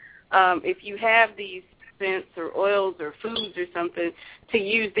removed, if you have these scents or oils or foods or something, to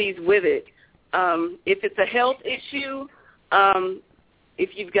use these with it. If it's a health issue,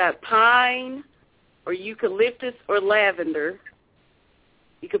 if you've got pine or eucalyptus or lavender,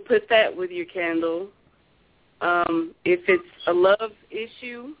 you could put that with your candle. If it's a love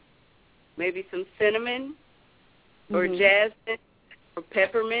issue, maybe some cinnamon or jasmine or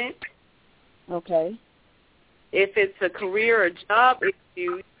peppermint. Okay. If it's a career or job issue,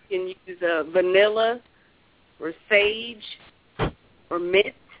 you can use vanilla or sage or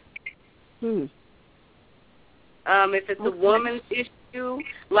mint. If it's a woman's issue,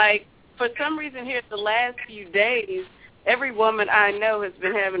 like for some reason here the last few days, every woman I know has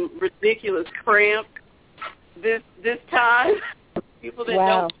been having ridiculous cramps this time. People that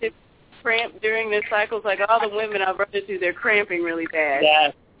don't cramp during their cycles, like all the women I've run into, they're cramping really bad.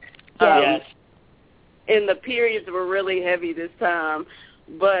 Yes. Yes. And the periods were really heavy this time.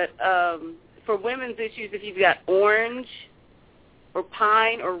 But for women's issues, if you've got orange or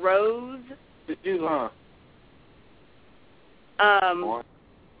pine or rose.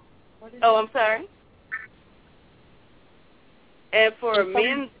 I'm sorry. And for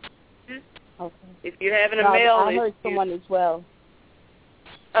men's, if you're having a male I heard someone as well.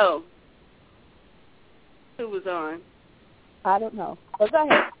 Oh. who was on? I don't know. But go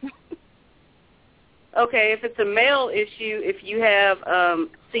ahead. Okay, if it's a male issue, if you have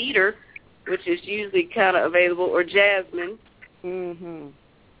cedar, which is usually kind of available, or jasmine. Mm-hmm.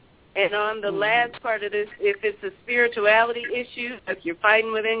 And on the last part of this, if it's a spirituality issue, if you're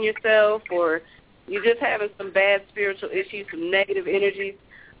fighting within yourself or you're just having some bad spiritual issues, some negative energies,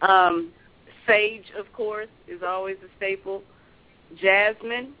 sage, of course, is always a staple.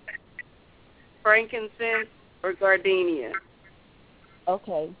 Jasmine, frankincense, or gardenia.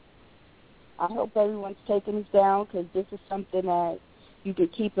 Okay. I hope everyone's taking this down because this is something that you can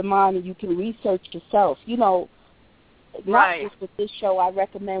keep in mind and you can research yourself. You know, not just with this show, I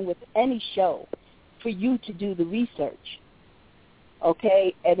recommend with any show for you to do the research.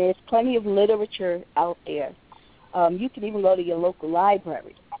 Okay? And there's plenty of literature out there. You can even go to your local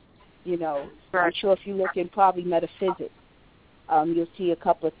library. You know, I'm sure if you look in probably metaphysics, you'll see a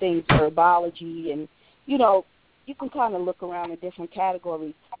couple of things, herbology, and, you know, you can kind of look around in different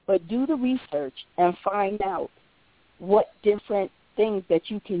categories. But do the research and find out what different things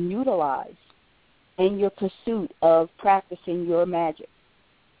that you can utilize in your pursuit of practicing your magic.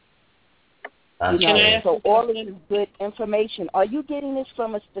 You know, so all of this is good information. Are you getting this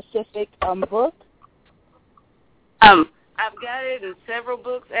from a specific book? I've got it in several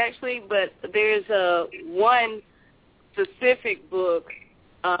books, actually, but there's one specific book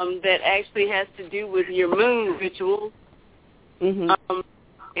that actually has to do with your moon rituals. Mm-hmm.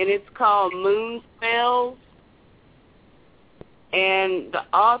 And it's called Moon Spells. And the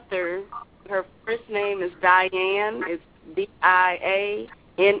author, her first name is Diane. It's Diane.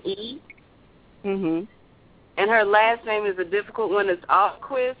 Mm-hmm. And her last name is a difficult one. It's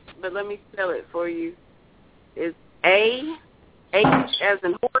Alquist, but let me spell it for you. It's A, H as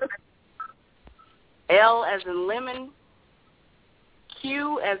in horse, L as in lemon,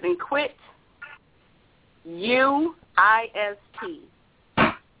 Q as in quit, U-I-S-T.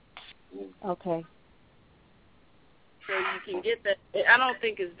 Okay. So you can get that. I don't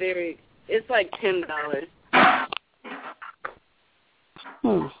think it's very, it's like $10.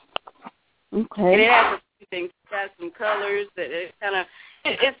 Okay. And it has a few things. It has some colors that it kind of,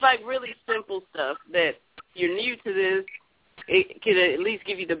 it's like really simple stuff that you're new to this. It can at least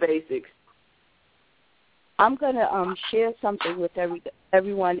give you the basics. I'm going to share something with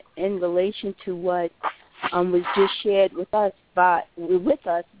everyone in relation to what was just shared with us by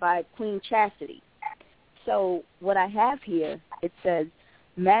Queen Chastity. So what I have here, it says,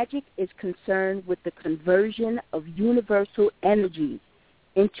 magic is concerned with the conversion of universal energies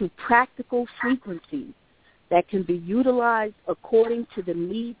into practical frequencies that can be utilized according to the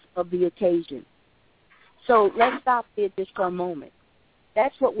needs of the occasion. So let's stop there just for a moment.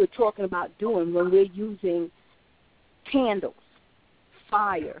 That's what we're talking about doing when we're using candles,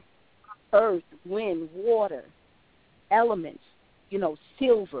 fire, earth, wind, water, elements, you know,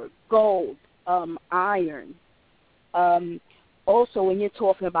 silver, gold, iron. Also, when you're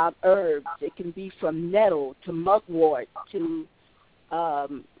talking about herbs, it can be from nettle to mugwort to,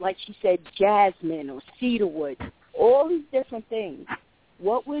 like she said, jasmine or cedarwood, all these different things.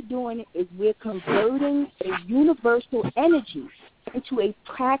 What we're doing is we're converting a universal energy into a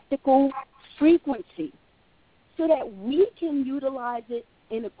practical frequency so that we can utilize it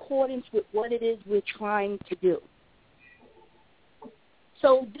in accordance with what it is we're trying to do.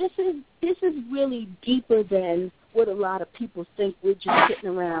 So this is really deeper than what a lot of people think. We're just sitting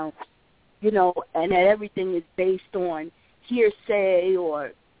around, you know, and that everything is based on hearsay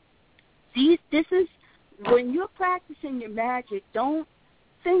or these. This is when you're practicing your magic. Don't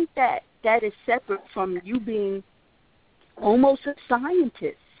think that is separate from you being almost a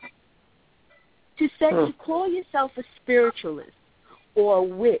scientist. To call yourself a spiritualist or a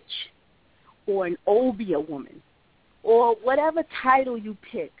witch or an Obia woman or whatever title you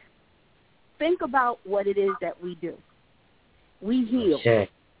pick, think about what it is that we do. We heal. Sure.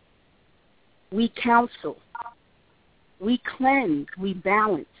 We counsel. We cleanse. We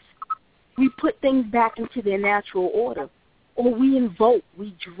balance. We put things back into their natural order. Or we invoke.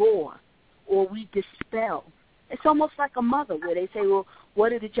 We draw. Or we dispel. It's almost like a mother where they say, well,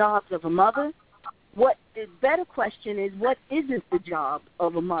 what are the jobs of a mother? What the better question is, what isn't the job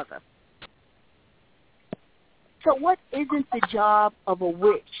of a mother? So what isn't the job of a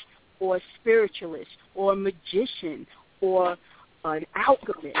witch or a spiritualist or a magician or an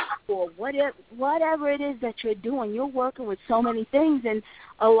alchemist or whatever it is that you're doing? You're working with so many things, and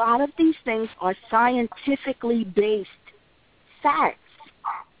a lot of these things are scientifically based facts.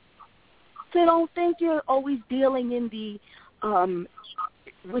 So don't think you're always dealing in the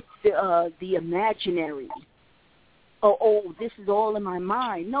with the imaginary. this is all in my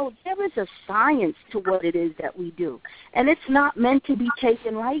mind. No, there is a science to what it is that we do. And it's not meant to be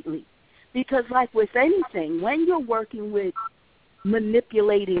taken lightly. Because like with anything, when you're working with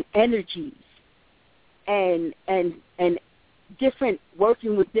manipulating energies and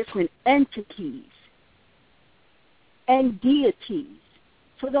working with different entities and deities,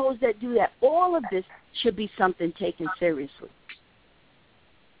 for those that do that, all of this should be something taken seriously.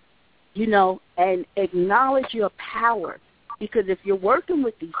 And acknowledge your power. Because if you're working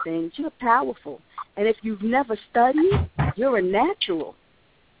with these things, you're powerful. And if you've never studied, you're a natural.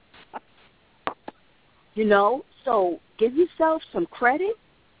 So give yourself some credit.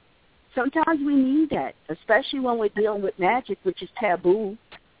 Sometimes we need that, especially when we're dealing with magic, which is taboo,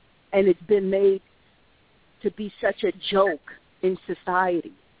 and it's been made to be such a joke in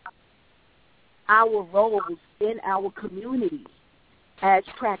society. Our roles in our communities as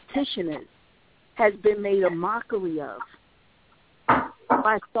practitioners has been made a mockery of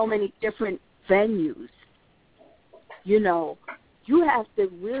by so many different venues. You have to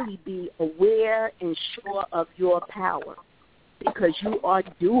really be aware and sure of your power because you are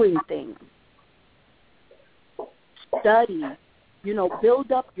doing things. Study,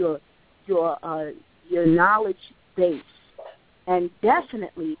 build up your knowledge base, and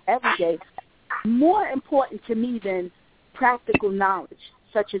definitely every day. More important to me than practical knowledge,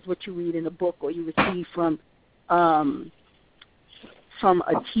 such as what you read in a book or you receive from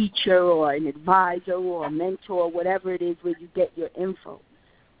a teacher or an advisor or a mentor, whatever it is where you get your info.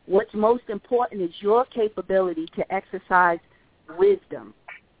 What's most important is your capability to exercise wisdom.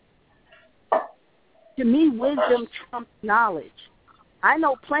 To me, wisdom trumps knowledge. I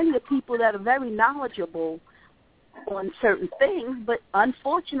know plenty of people that are very knowledgeable on certain things, but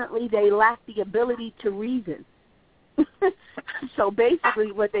unfortunately they lack the ability to reason. So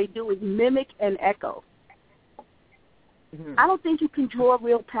basically what they do is mimic and echo. Mm-hmm. I don't think you can draw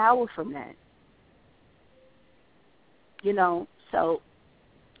real power from that. So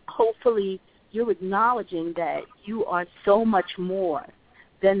hopefully you're acknowledging that you are so much more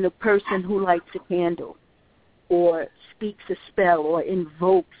than the person who lights a candle or speaks a spell or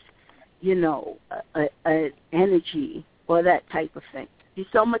invokes, an energy or that type of thing. You're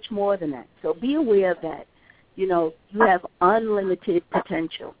so much more than that. So be aware of that. You have unlimited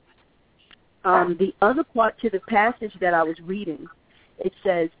potential. The other part to the passage that I was reading, it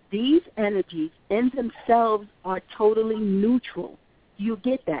says, these energies in themselves are totally neutral. You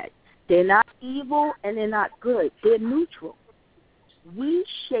get that? They're not evil and they're not good. They're neutral. We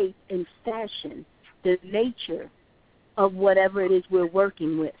shape and fashion the nature of whatever it is we're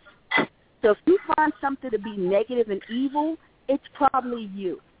working with. So if you find something to be negative and evil, it's probably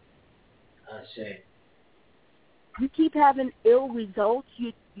you. I see. You keep having ill results.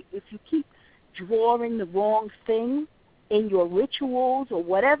 If you keep drawing the wrong thing in your rituals or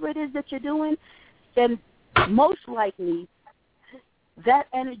whatever it is that you're doing, then most likely that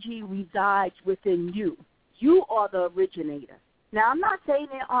energy resides within you. You are the originator. Now, I'm not saying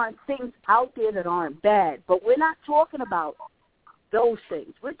there aren't things out there that aren't bad, but we're not talking about those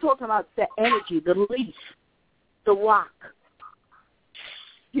things. We're talking about the energy, the leaf, the rock.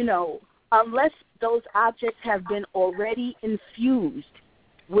 Unless those objects have been already infused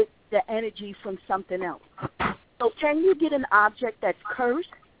with the energy from something else. So can you get an object that's cursed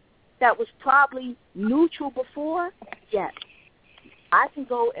that was probably neutral before? Yes. I can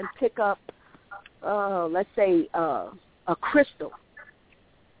go and pick up, let's say, a crystal.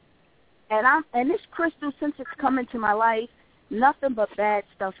 And this crystal, since it's come into my life, nothing but bad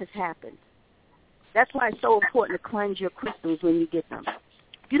stuff has happened. That's why it's so important to cleanse your crystals when you get them.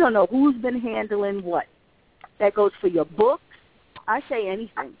 You don't know who's been handling what. That goes for your books. I say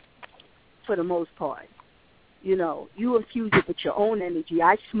anything for the most part. You infuse it with your own energy.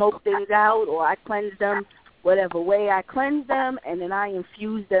 I smoke things out or I cleanse them whatever way I cleanse them, and then I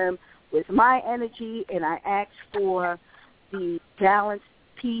infuse them with my energy, and I ask for the balance,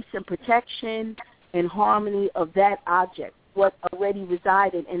 peace, and protection and harmony of that object, what already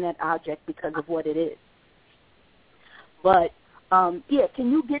resided in that object because of what it is. But,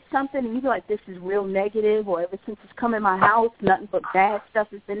 can you get something and you be like, this is real negative, or ever since it's come in my house, nothing but bad stuff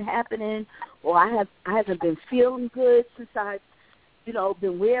has been happening, or I haven't been feeling good since I've,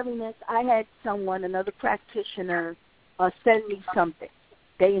 been wearing this. I had another practitioner, send me something.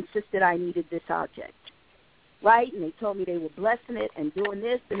 They insisted I needed this object, right? And they told me they were blessing it and doing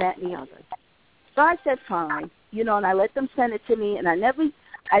this and that and the other. So I said, fine, and I let them send it to me, and I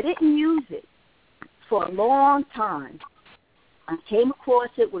didn't use it for a long time. I came across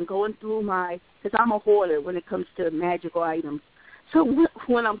it when going through because I'm a hoarder when it comes to magical items. So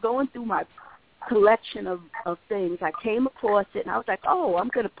when I'm going through my collection of things. I came across it, and I was like, oh, I'm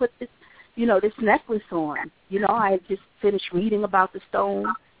going to put this, this necklace on. I had just finished reading about the stone.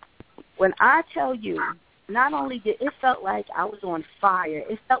 When I tell you, not only did it felt like I was on fire,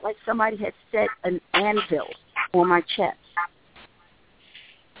 it felt like somebody had set an anvil on my chest.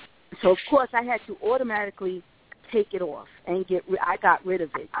 So, of course, I had to automatically take it off and I got rid of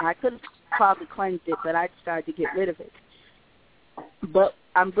it. I could have probably cleansed it, but I decided to get rid of it. But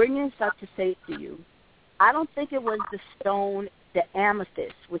I'm bringing this up to say to you, I don't think it was the stone, the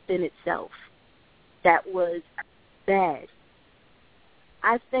amethyst within itself, that was bad.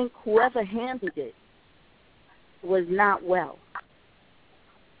 I think whoever handled it was not well.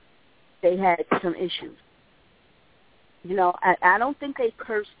 They had some issues. I don't think they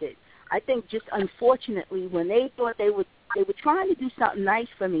cursed it. I think just unfortunately when they thought they were trying to do something nice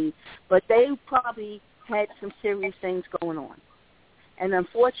for me, but they probably had some serious things going on. And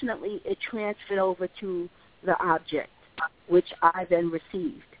unfortunately it transferred over to the object, which I then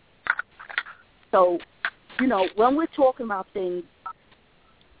received. So, when we're talking about things,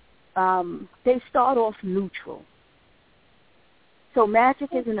 they start off neutral. So magic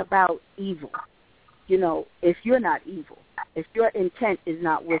isn't about evil. If you're not evil, if your intent is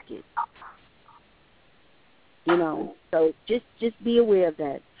not wicked, so just be aware of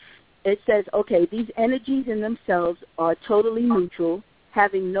that. It says, okay, these energies in themselves are totally neutral,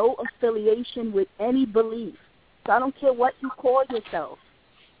 having no affiliation with any belief. So I don't care what you call yourself,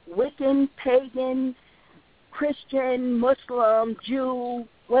 Wiccan, pagan, Christian, Muslim, Jew,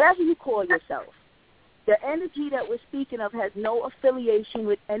 whatever you call yourself. The energy that we're speaking of has no affiliation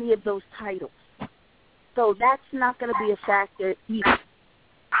with any of those titles. So that's not going to be a factor either.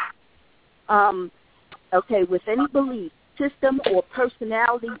 Okay, with any belief, system, or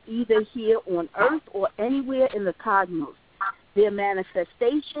personality, either here on Earth or anywhere in the cosmos, their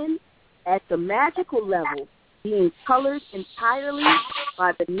manifestation at the magical level being colored entirely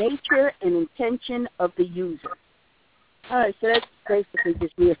by the nature and intention of the user. All right, so that's basically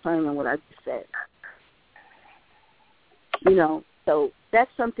just reaffirming what I just said. So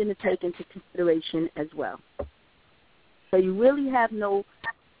that's something to take into consideration as well. So you really have to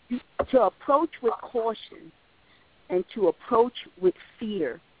approach with caution and to approach with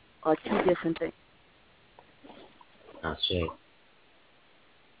fear are two different things. That's it.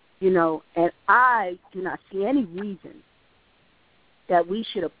 And I do not see any reason that we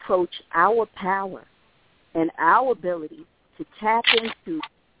should approach our power and our ability to tap into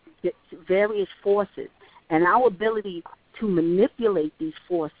various forces and our ability to manipulate these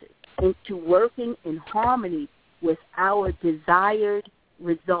forces into working in harmony with our desired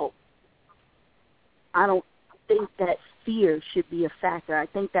result. I don't think that fear should be a factor. I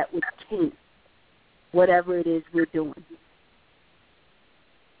think that would taint whatever it is we're doing.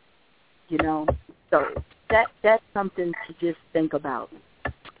 So that's something to just think about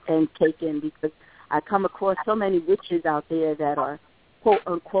and take in, because I come across so many witches out there that are quote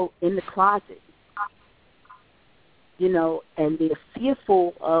unquote in the closet. And they're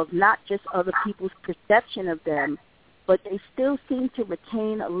fearful of not just other people's perception of them, but they still seem to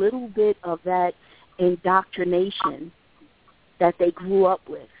retain a little bit of that indoctrination that they grew up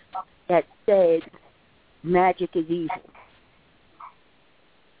with that said magic is evil.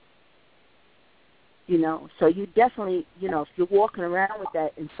 So you definitely, if you're walking around with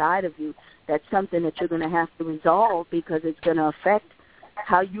that inside of you, that's something that you're going to have to resolve, because it's going to affect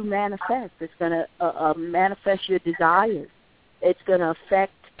how you manifest. It's going to manifest your desires. It's going to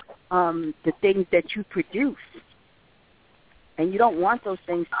affect the things that you produce. And you don't want those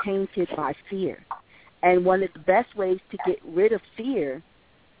things tainted by fear. And one of the best ways to get rid of fear,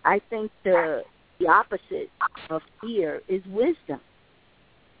 I think the opposite of fear is wisdom.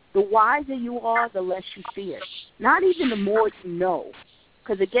 The wiser you are, the less you fear. Not even the more you know.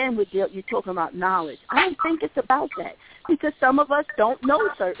 Because, again, you're talking about knowledge. I don't think it's about that, because some of us don't know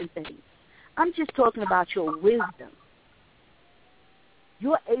certain things. I'm just talking about your wisdom.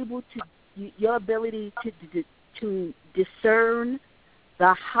 You're able to, your ability to discern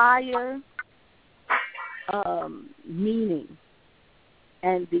the higher meaning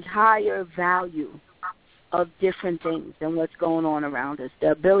and the higher value of different things and what's going on around us,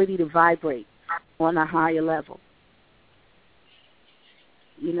 the ability to vibrate on a higher level.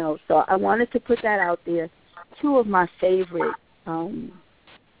 So I wanted to put that out there. Two of my favorite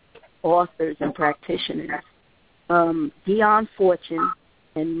authors and practitioners, Dion Fortune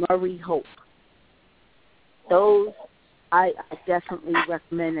and Murray Hope. Those, I definitely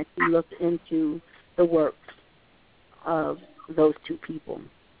recommend that you look into the works of those two people.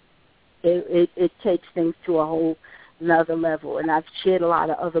 It takes things to a whole another level. And I've shared a lot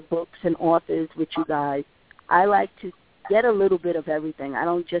of other books and authors with you guys. I like to get a little bit of everything. I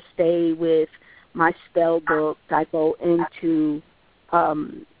don't just stay with my spell books. I go into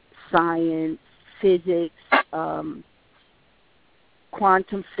science, physics,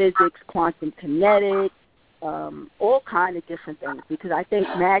 quantum physics, quantum kinetics, all kind of different things, because I think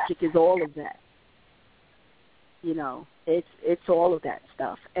magic is all of that. You know, it's all of that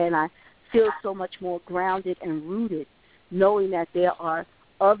stuff. And I feel so much more grounded and rooted knowing that there are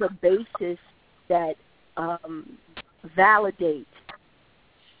other bases that validate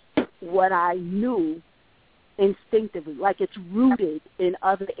what I knew instinctively, like it's rooted in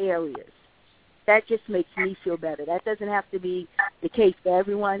other areas. That just makes me feel better. That doesn't have to be the case for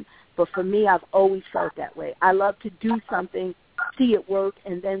everyone, but for me, I've always felt that way. I love to do something, see it work,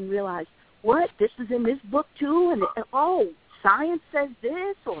 and then realize, what, this is in this book too? And oh, science says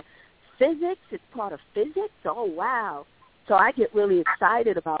this, or physics, it's part of physics? Oh, wow. So I get really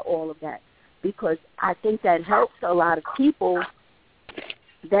excited about all of that, because I think that helps a lot of people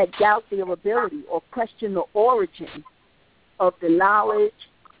that doubt their ability or question the origin of the knowledge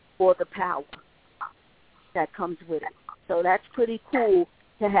or the power that comes with it. So that's pretty cool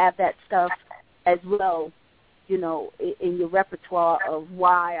to have that stuff as well, you know, in your repertoire of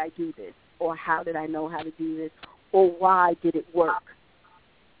why I do this, or how did I know how to do this, or why did it work.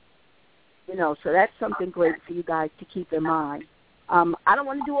 You know, so that's something great for you guys to keep in mind. I don't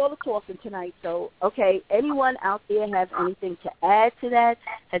want to do all the talking tonight, so, okay, anyone out there have anything to add to that?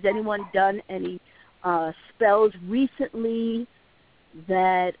 Has anyone done any spells recently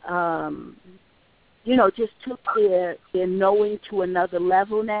that, you know, just took their knowing to another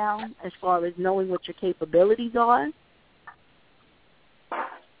level now, as far as knowing what your capabilities are?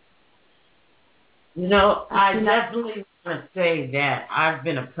 You know, I definitely want to say that I've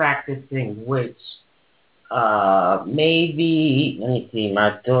been a practicing witch. Maybe, let me see,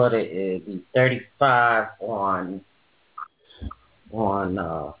 my daughter is 35 on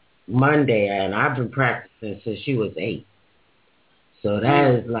Monday, and I've been practicing since she was 8. So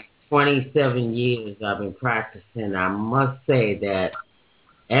that is like 27 years I've been practicing. I must say that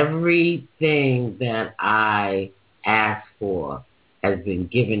everything that I asked for has been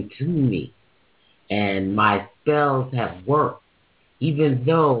given to me, and my spells have worked, even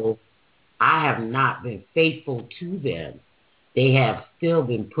though I have not been faithful to them. They have still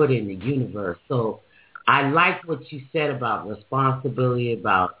been put in the universe. So I like what you said about responsibility,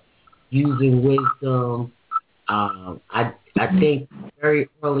 about using wisdom. I think very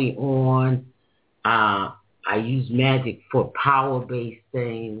early on, I used magic for power-based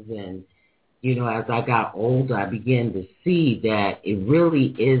things. And, you know, as I got older, I began to see that it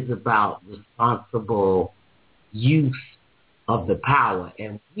really is about responsible use of the power.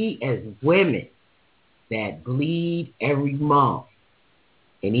 And we as women that bleed every month,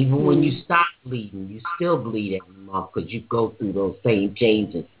 and even when you stop bleeding, you still bleed every month because you go through those same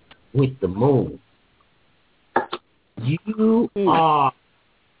changes with the moon. You are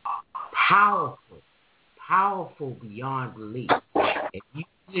powerful beyond belief. And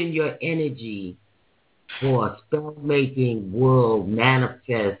using your energy for spell-making will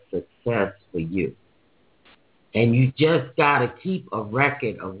manifest success for you. And you just got to keep a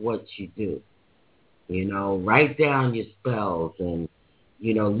record of what you do. You know, write down your spells and,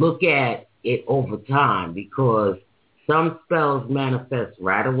 you know, look at it over time, because some spells manifest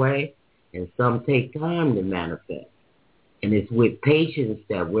right away and some take time to manifest. And it's with patience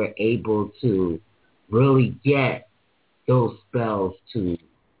that we're able to really get those spells to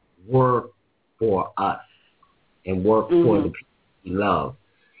work for us and work for the people we love.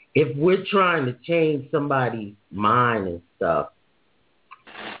 If we're trying to change somebody's mind and stuff,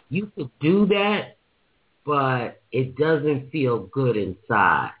 you could do that, but it doesn't feel good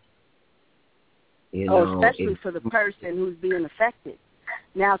inside. You know, especially for the person who's being affected.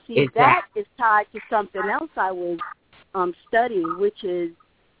 Now, see, that is tied to something else I was studying, which is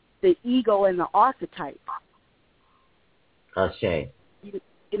the ego and the archetype. Okay.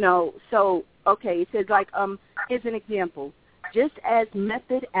 You know, so, okay, it says, like, here's an example. Just as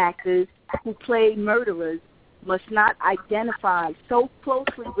method actors who play murderers must not identify so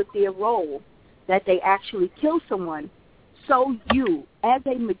closely with their role that they actually kill someone, so you, as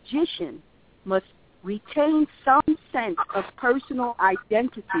a magician, must retain some sense of personal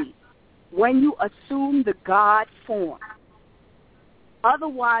identity when you assume the God form.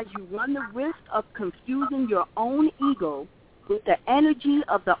 Otherwise, you run the risk of confusing your own ego with the energy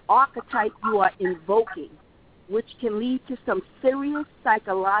of the archetype you are invoking, which can lead to some serious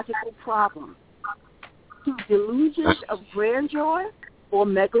psychological problems, to delusions of grandeur or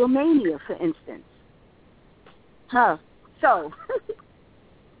megalomania, for instance. So,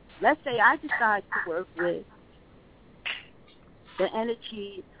 let's say I decide to work with the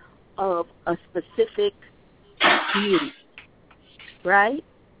energy of a specific deity, right?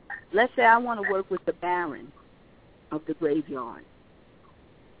 Let's say I want to work with the Baron of the graveyard.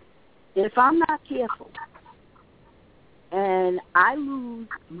 If I'm not careful and I lose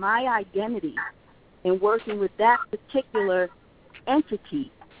my identity in working with that particular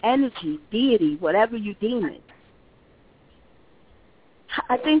entity, energy, deity, whatever you deem it,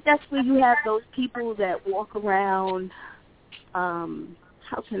 I think that's where you have those people that walk around, how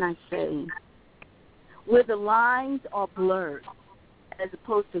can I say, where the lines are blurred as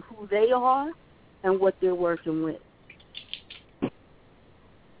opposed to who they are and what they're working with.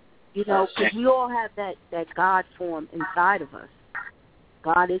 You know, because we all have that God form inside of us.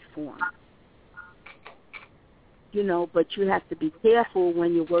 God is form. You know, but you have to be careful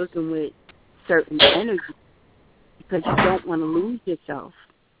when you're working with certain energy because you don't want to lose yourself.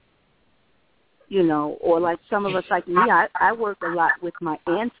 You know, or like some of us, like me, I work a lot with my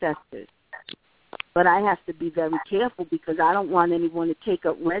ancestors. But I have to be very careful because I don't want anyone to take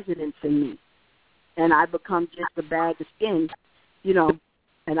up residence in me. And I become just a bag of skin, you know,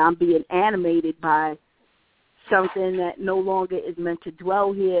 and I'm being animated by something that no longer is meant to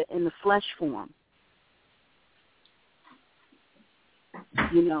dwell here in the flesh form.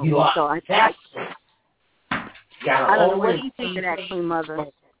 You know, so I don't know. What do you think of that,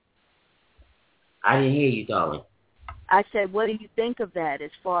 Queenmother? I didn't hear you, darling. I said, what do you think of that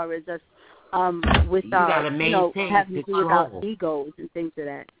as far as us with you know, having to do about egos and things of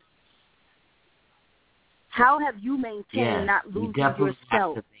that? How have you maintained not losing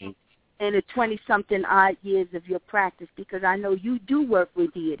yourself in the 20-something odd years of your practice? Because I know you do work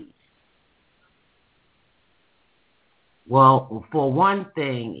with deities. Well, for one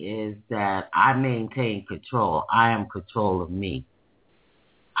thing is that I maintain control. I am control of me.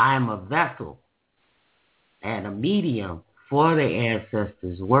 I am a vessel and a medium for the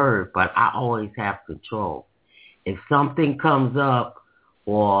ancestors' word, but I always have control. If something comes up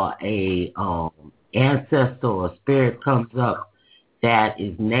or a ancestor or spirit comes up that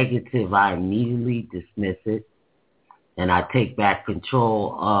is negative, I immediately dismiss it, and I take back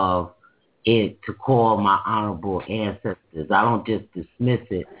control of it to call my honorable ancestors. I don't just dismiss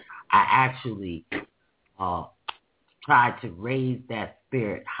it. I actually try to raise that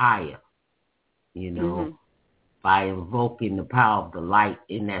spirit higher, you know, by invoking the power of the light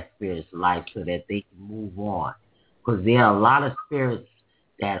in that spirit's life so that they can move on. Because there are a lot of spirits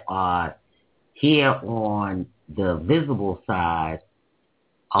that are here on the visible side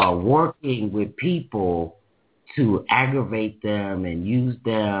are working with people to aggravate them and use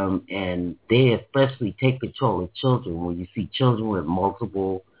them, and they especially take control of children. When you see children with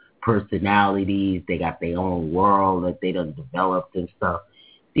multiple personalities, they got their own world that they done developed and stuff.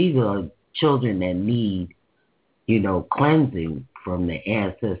 These are children that need, you know, cleansing from the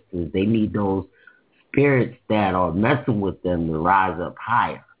ancestors. They need those spirits that are messing with them to rise up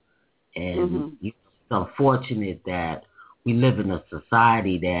higher. And it's unfortunate that we live in a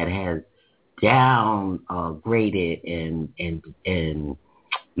society that has downgraded and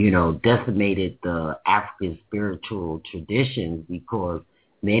you know, decimated the African spiritual traditions, because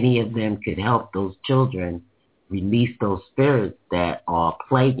many of them could help those children release those spirits that are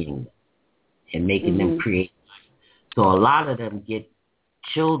plaguing them and making them create. So a lot of them get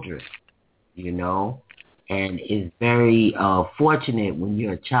children, you know, and it's very fortunate when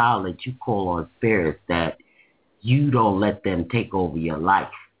you're a child that you call on spirits that you don't let them take over your life.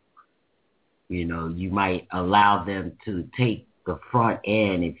 You know, you might allow them to take the front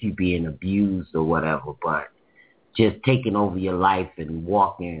end if you're being abused or whatever, but just taking over your life and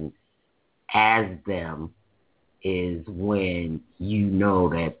walking as them is when you know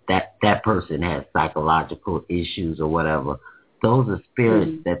that person has psychological issues or whatever. Those are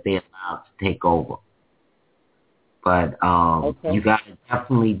spirits that they're allowed to take over. But you got to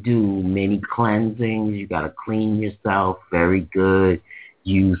definitely do many cleansings. You got to clean yourself very good.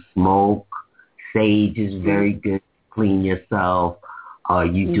 You smoke. Sage is very good to clean yourself.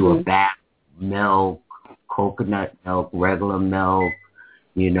 You do a bath, milk, coconut milk, regular milk.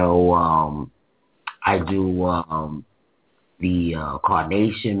 You know, I do the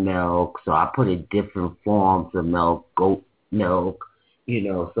carnation milk. So I put in different forms of milk, goat milk, you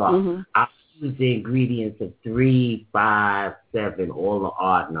know. So I use the ingredients of 3, 5, 7, all the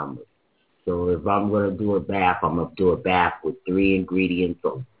odd numbers. So if I'm going to do a bath, I'm going to do a bath with 3 ingredients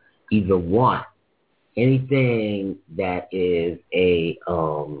of either one. Anything that is a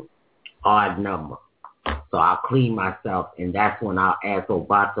odd number. So I'll clean myself, and that's when I'll ask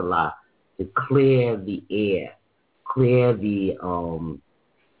Obatala to clear the air clear the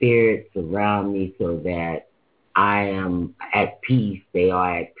spirits around me so that I am at peace, they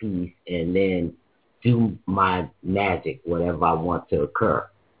are at peace, and then do my magic, whatever I want to occur.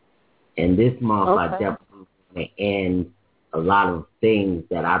 And this month, I definitely want to end a lot of things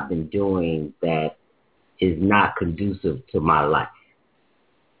that I've been doing that is not conducive to my life.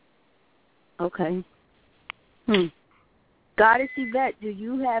 Okay. Goddess Yvette, do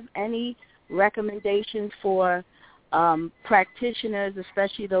you have any recommendations for practitioners,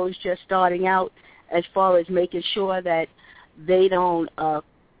 especially those just starting out, as far as making sure that they don't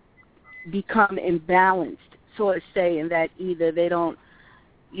become imbalanced, so to say, and that either they don't,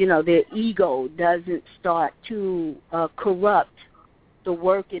 their ego doesn't start to corrupt the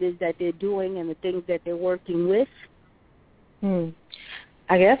work it is that they're doing and the things that they're working with?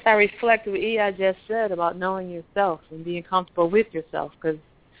 I guess I reflect what Iya just said about knowing yourself and being comfortable with yourself, because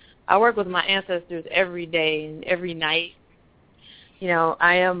I work with my ancestors every day and every night.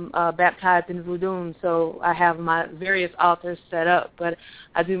 I am baptized in voodoo, so I have my various altars set up, but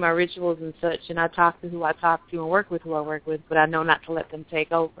I do my rituals and such, and I talk to who I talk to and work with who I work with, but I know not to let them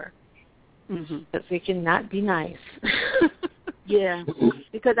take over. Because it cannot be nice. Yeah,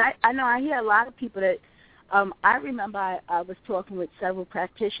 because I know I hear a lot of people that, I remember I was talking with several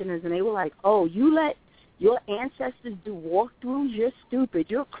practitioners, and they were like, oh, you let your ancestors do walkthroughs? You're stupid.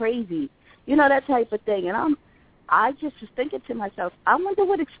 You're crazy. That type of thing. And I just was thinking to myself, I wonder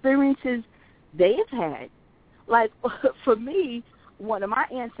what experiences they've had. Like, for me, one of my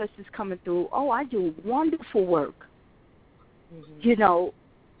ancestors coming through, I do wonderful work.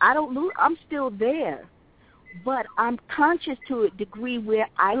 I don't lose, I'm still there. But I'm conscious to a degree where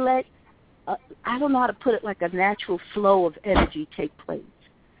I let, I don't know how to put it, like a natural flow of energy take place.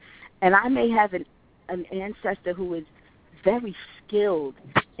 And I may have an ancestor who is very skilled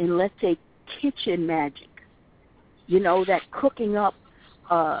in, let's say, kitchen magic. That cooking up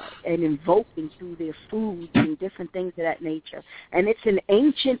and invoking through their foods and different things of that nature. And it's an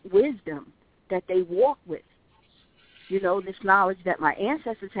ancient wisdom that they walk with, this knowledge that my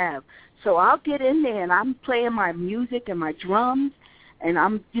ancestors have. So I'll get in there and I'm playing my music and my drums, and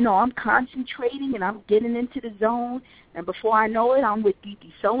I'm concentrating and I'm getting into the zone. And before I know it, I'm with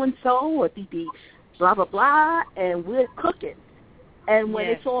Titi so-and-so or Titi blah, blah, blah, and we're cooking. And when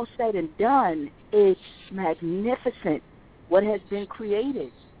it's all said and done, it's magnificent what has been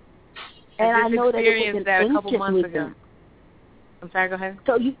created. And I know that it was an ancient wisdom. I'm sorry, go ahead.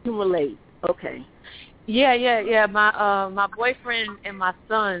 So you can relate. Okay. Yeah. My boyfriend and my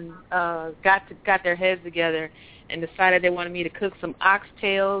son got their heads together and decided they wanted me to cook some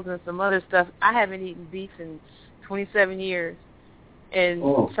oxtails and some other stuff. I haven't eaten beef in 27 years. And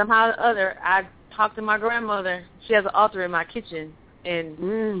somehow or other, I talked to my grandmother. She has an altar in my kitchen.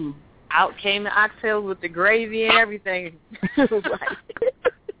 And out came the oxtails with the gravy and everything.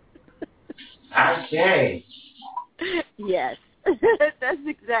 Okay. Yes. That's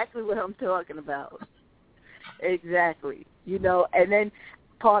exactly what I'm talking about. Exactly. And then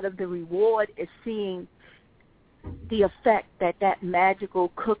part of the reward is seeing the effect that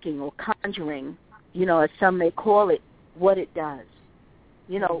magical cooking or conjuring, as some may call it, what it does.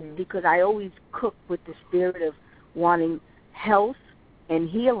 Because I always cook with the spirit of wanting health and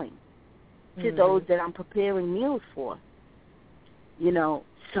healing to those that I'm preparing meals for.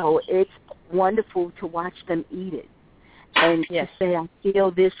 So it's wonderful to watch them eat it. And to say, I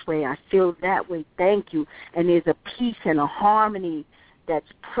feel this way, I feel that way, thank you. And there's a peace and a harmony that's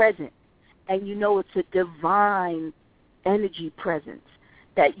present. And it's a divine energy presence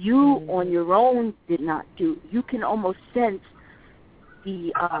that you on your own did not do. You can almost sense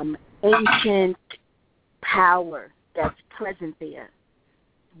the ancient power that's present there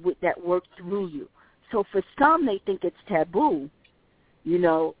that works through you. So for some, they think it's taboo,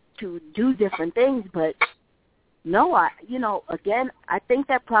 to do different things, but no, again, I think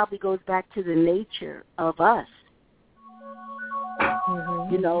that probably goes back to the nature of us.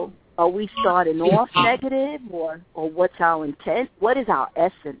 Are we starting off negative, or what's our intent? What is our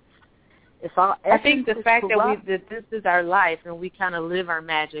essence? If our essence I think the fact corrupt, that this is our life and we kind of live our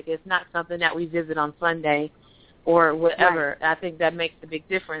magic, it's not something that we visit on Sunday or whatever. Right. I think that makes a big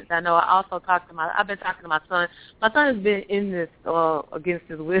difference. I know I also I've been talking to my son. My son has been in this against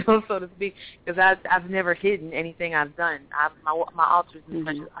his will, so to speak, because I've never hidden anything I've done. My altars and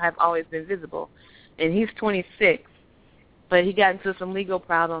such have always been visible. And he's 26, but he got into some legal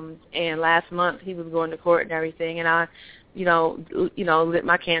problems, and last month he was going to court and everything, and I lit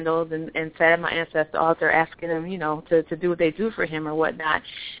my candles and sat at my ancestor altar asking them, to do what they do for him or whatnot.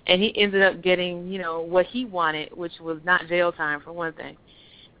 And he ended up getting, what he wanted, which was not jail time for one thing.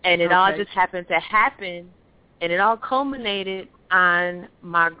 And it all just happened to happen And it all culminated on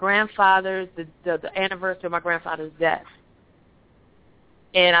my grandfather's, the anniversary of my grandfather's death.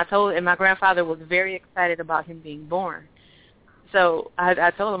 And my grandfather was very excited about him being born. So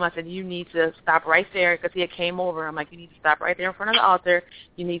I told him, I said, you need to stop right there, because he had came over. I'm like, you need to stop right there in front of the altar.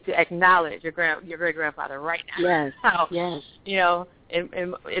 You need to acknowledge your great-grandfather right now. Yes, so, yes. You know,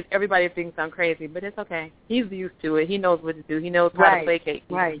 and everybody thinks I'm crazy, but it's okay. He's used to it. He knows what to do. He knows how to placate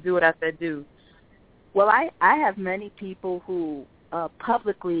me. Right. Do what I said do. Well, I have many people who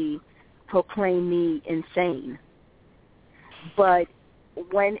publicly proclaim me insane. But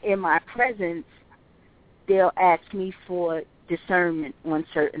when in my presence, they'll ask me for discernment on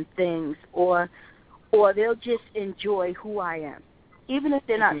certain things, or they'll just enjoy who I am. Even if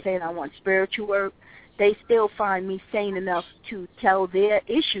they're not saying I want spiritual work, they still find me sane enough to tell their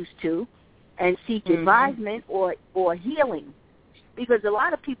issues to and seek advisement or healing. Because a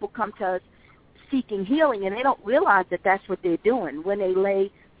lot of people come to us seeking healing, and they don't realize that that's what they're doing when they lay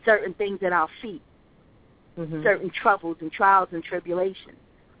certain things at our feet, certain troubles and trials and tribulations.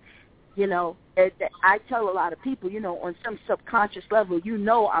 You know, I tell a lot of people, you know, on some subconscious level, you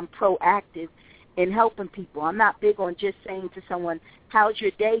know, I'm proactive in helping people. I'm not big on just saying to someone, how's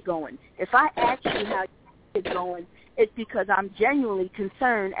your day going? If I ask you how your day is going, it's because I'm genuinely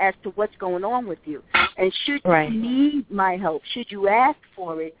concerned as to what's going on with you. And should you need my help, should you ask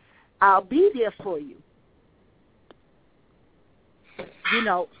for it, I'll be there for you. You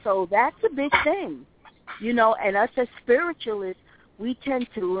know, so that's a big thing. You know, and us as spiritualists, we tend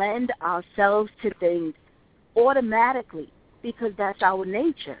to lend ourselves to things automatically because that's our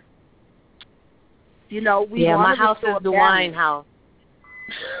nature. You know, we want my house is the wine house.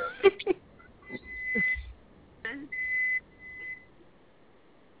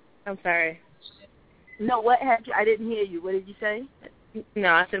 I'm sorry. No, I didn't hear you. What did you say? No,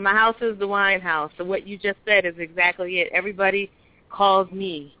 I said my house is the wine house. So what you just said is exactly it. Everybody calls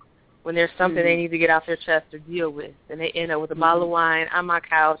me when there's something they need to get off their chest or deal with. And they end up with a bottle of wine on my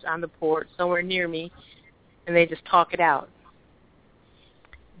couch, on the porch, somewhere near me, and they just talk it out.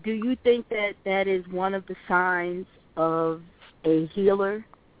 Do you think that is one of the signs of a healer,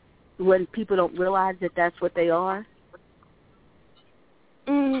 when people don't realize that that's what they are?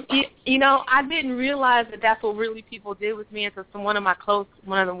 You know, I didn't realize that that's what really people did with me until one of my close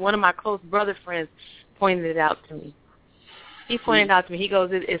brother friends pointed it out to me. He pointed out to me. He goes,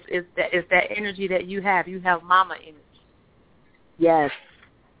 "It's that energy that you have. You have mama energy." Yes,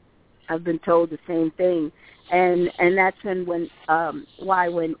 I've been told the same thing, and that's when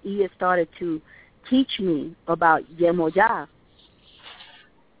Iya started to teach me about Yemoja,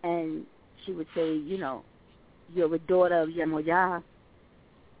 and she would say, you know, you're a daughter of Yemoja.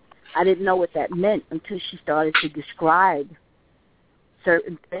 I didn't know what that meant until she started to describe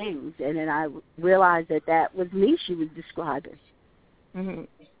certain things, and then I realized that was me she was describing.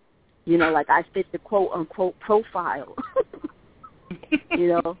 You know, like I fit the quote-unquote profile. You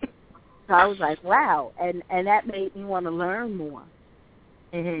know? So I was like, wow, and that made me want to learn more.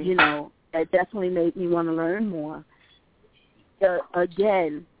 You know, that definitely made me want to learn more.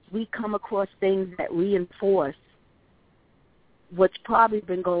 Again, we come across things that reinforce what's probably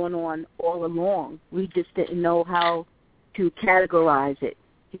been going on all along. We just didn't know how to categorize it.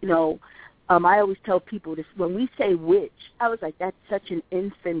 You know, I always tell people this, when we say witch, I was like, that's such an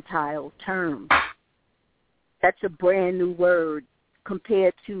infantile term. That's a brand new word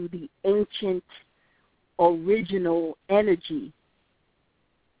compared to the ancient, original energy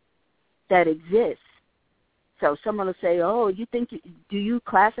that exists. So someone will say, oh, do you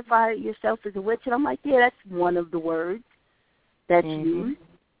classify yourself as a witch? And I'm like, yeah, that's one of the words that's used.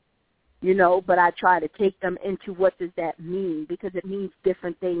 You know, but I try to take them into what does that mean, because it means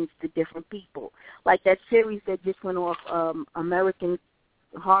different things to different people. Like that series that just went off, American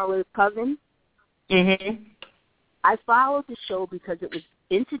Horror Coven. I followed the show because it was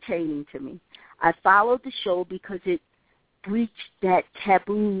entertaining to me. I followed the show because it breached that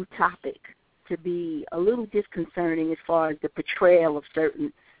taboo topic to be a little disconcerting as far as the portrayal of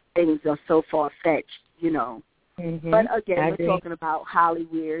certain things are so far-fetched, you know. But again, we're talking about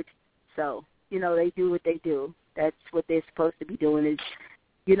Hollywood. So, you know, they do what they do. That's what they're supposed to be doing is,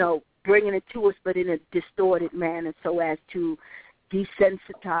 you know, bringing it to us, but in a distorted manner so as to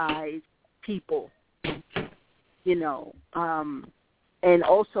desensitize people, you know, and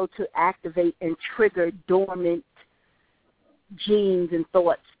also to activate and trigger dormant genes and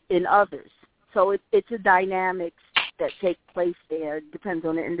thoughts in others. So it's a dynamic that takes place there. It depends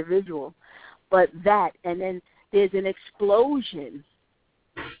on the individual. But that, and then there's an explosion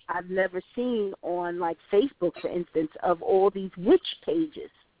I've never seen on, like, Facebook, for instance, of all these witch pages.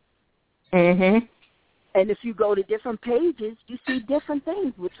 And if you go to different pages, you see different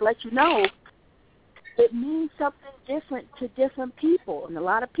things, which let you know it means something different to different people. And a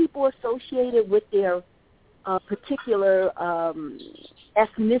lot of people associate it with their particular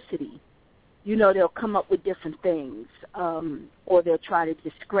ethnicity. You know, they'll come up with different things, or they'll try to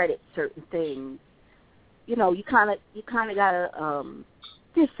discredit certain things. You know, you kind of gotta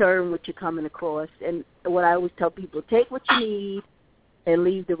discern what you're coming across. And what I always tell people: take what you need and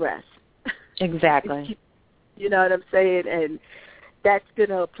leave the rest. Exactly. You know what I'm saying? And that's going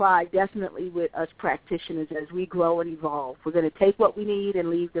to apply definitely with us practitioners as we grow and evolve. We're going to take what we need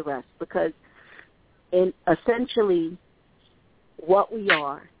and leave the rest, because essentially what we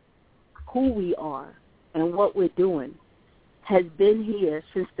are, who we are, and what we're doing has been here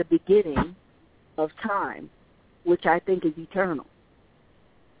since the beginning of time, which I think is eternal.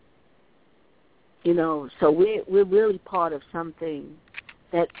 You know, so we're really part of something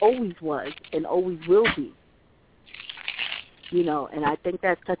that always was and always will be. You know, and I think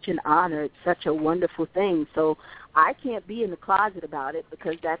that's such an honor. It's such a wonderful thing. So I can't be in the closet about it,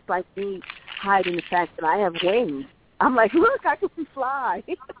 because that's like me hiding the fact that I have wings. I'm like, look, I can fly.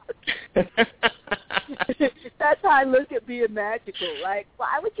 That's how I look at being magical. Like,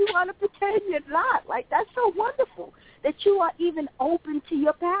 why would you want to pretend you're not? Like, that's so wonderful that you are even open to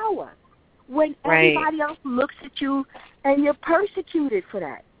your power when everybody else looks at you and you're persecuted for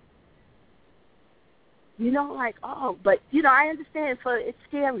that. You know, like, oh, but, you know, I understand it's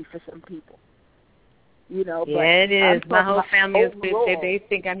scary for some people. You know, yeah, but it is. My whole family is, they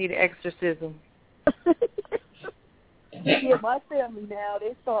think I need an exorcism. Yeah, my family now,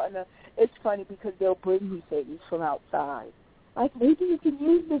 they're starting to, it's funny because they'll bring me things from outside. Like, maybe you can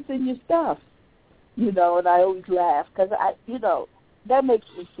use this in your stuff. You know, and I always laugh because, you know, that makes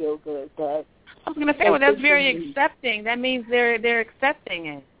me feel good. That I was going to say, well, that's very accepting. That means they're accepting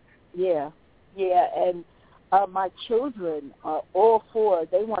it. Yeah, yeah, and my children, all four,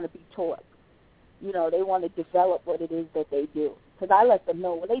 they want to be taught. You know, they want to develop what it is that they do. Because I let them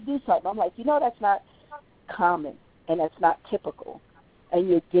know when they do something, I'm like, you know, that's not common and that's not typical, and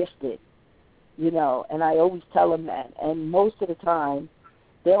you're gifted, you know, and I always tell them that. And most of the time,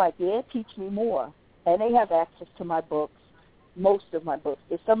 they're like, yeah, teach me more. And they have access to my books, most of my books.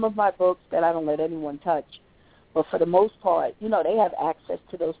 There's some of my books that I don't let anyone touch. But for the most part, you know, they have access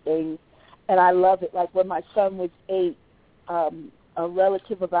to those things. And I love it. Like when my son was 8, a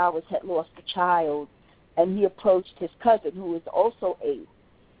relative of ours had lost a child, and he approached his cousin, who was also 8,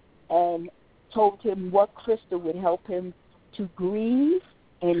 and told him what crystal would help him to grieve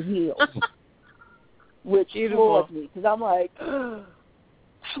and heal, which floored me, because I'm like, oh,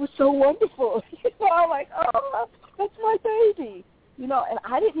 that was so wonderful. You know, I'm like, oh, that's my baby. You know, and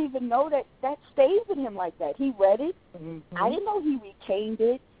I didn't even know that stayed with him like that. He read it. Mm-hmm. I didn't know he retained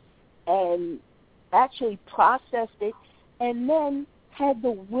it and actually processed it, and then had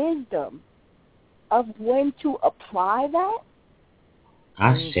the wisdom of when to apply that.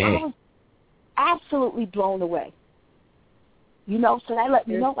 I was absolutely blown away. You know, so that let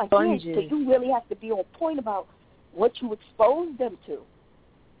me know, like, yeah, so you really have to be on point about what you expose them to.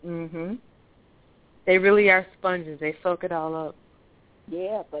 Mhm. They really are sponges. They soak it all up.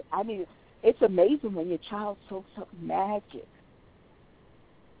 Yeah, but I mean, it's amazing when your child soaks up magic.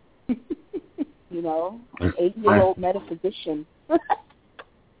 You know, an 8-year-old metaphysician. I'm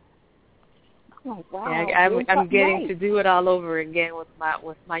like, wow. Yeah, I'm getting to do it all over again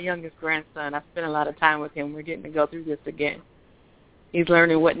with my youngest grandson. I spent a lot of time with him. We're getting to go through this again. He's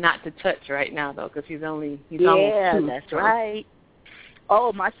learning what not to touch right now, though, because he's almost 2. Yeah, that's right.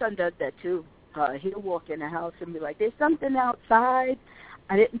 Oh, my son does that, too. He'll walk in the house and be like, there's something outside.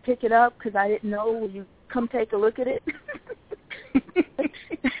 I didn't pick it up because I didn't know. Will you come take a look at it? Like,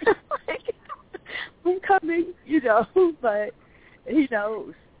 I'm coming, you know, but he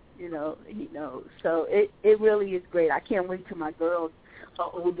knows, you know, he knows. So it really is great. I can't wait till my girls are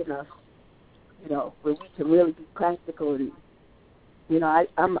old enough, you know, where we can really be practical. And, you know,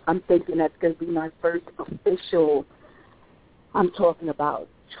 I'm thinking that's going to be my first official, I'm talking about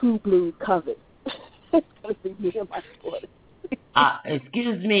True Blue coven. It's going to be me and my daughter.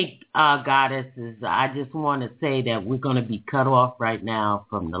 Excuse me, goddesses. I just want to say that we're going to be cut off right now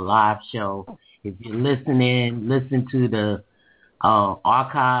from the live show. If you're listening, listen to the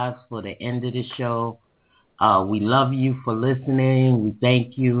archives for the end of the show. We love you for listening. We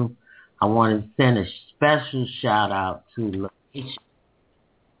thank you. I want to send a special shout out to Lakeisha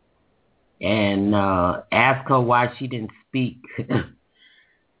and ask her why she didn't speak.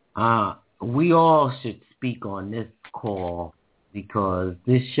 We all should speak on this call because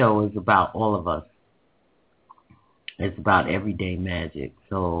this show is about all of us. It's about everyday magic.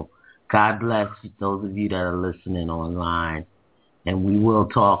 So God bless those of you that are listening online. And we will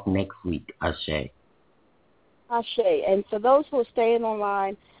talk next week, Ashe. Ashe. And for those who are staying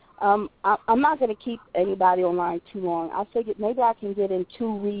online, I'm not going to keep anybody online too long. I figured maybe I can get in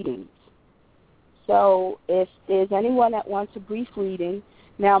 2 readings. So if there's anyone that wants a brief reading,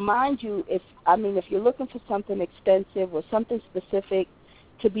 now mind you, if you're looking for something extensive or something specific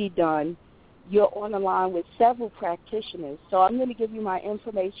to be done, you're on the line with several practitioners. So I'm going to give you my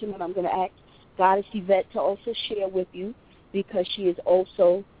information, and I'm going to ask Goddess Yvette to also share with you, because she is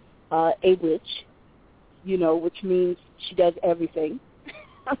also a witch, which means she does everything.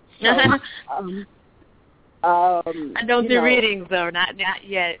 So, I don't do readings, though, not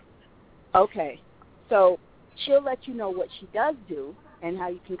yet. Okay. So she'll let you know what she does do and how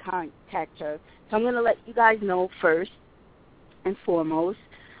you can contact her. So I'm going to let you guys know first and foremost.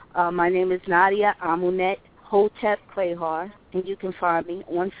 My name is Nadia Amunet Hotep Klehar, and you can find me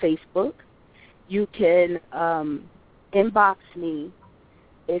on Facebook. You can inbox me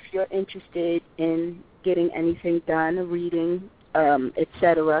if you're interested in getting anything done, a reading,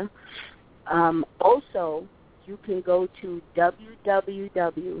 etc. Also, you can go to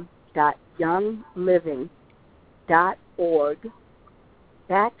www.youngliving.org/Nadia,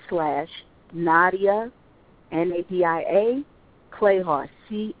 Nadia, Klehar,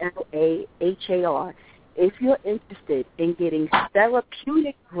 Clahar. If you're interested in getting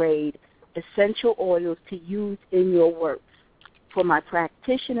therapeutic grade essential oils to use in your work for my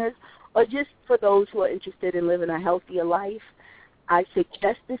practitioners, or just for those who are interested in living a healthier life, I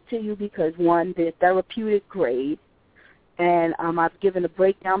suggest this to you because, one, they're therapeutic grade, and I've given a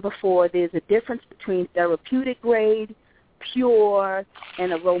breakdown before. There's a difference between therapeutic grade, pure,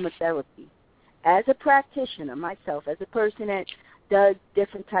 and aromatherapy. As a practitioner, myself, as a person that does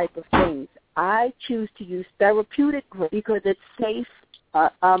different type of things, I choose to use therapeutic grade because it's safe,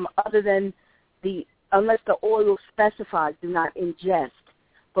 other than unless the oil specifies do not ingest.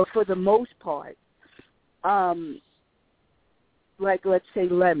 But for the most part, like let's say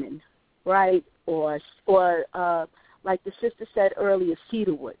lemon, right, or like the sister said earlier,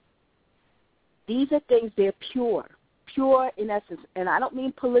 cedarwood. These are things, they're pure in essence, and I don't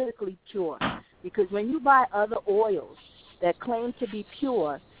mean politically pure, because when you buy other oils that claim to be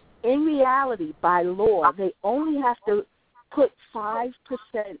pure, in reality, by law, they only have to put 5%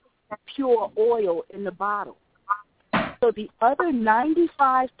 pure oil in the bottle. So the other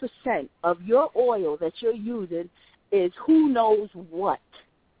 95% of your oil that you're using is who knows what.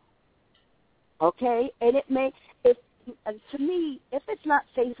 Okay? And to me, if it's not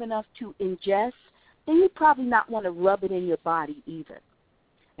safe enough to ingest, then you probably not want to rub it in your body either.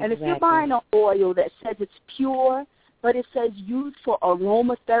 And If you're buying an oil that says it's pure, but it says used for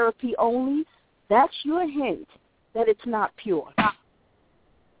aromatherapy only, that's your hint that it's not pure.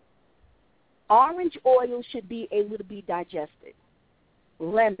 Orange oil should be able to be digested.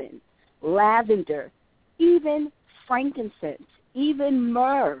 Lemon, lavender, even frankincense, even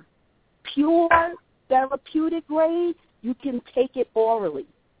myrrh. Pure therapeutic grade, you can take it orally.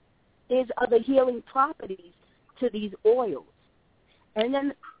 There's other healing properties to these oils. And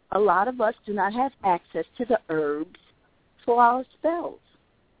then a lot of us do not have access to the herbs for our spells.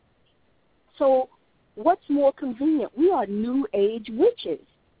 So what's more convenient? We are New Age witches.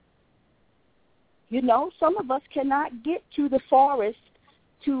 Some of us cannot get to the forest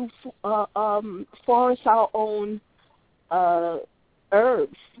to forest our own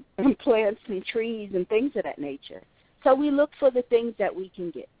herbs and plants and trees and things of that nature. So we look for the things that we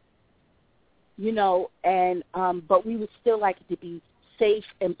can get, but we would still like it to be safe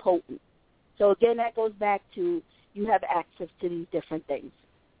and potent. So again, that goes back to you have access to these different things.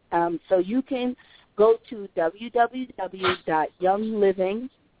 So you can go to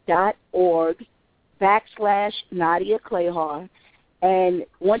www.youngliving.org/Nadia Klehar, and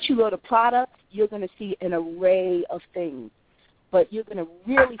once you go to products, you're going to see an array of things. But you're going to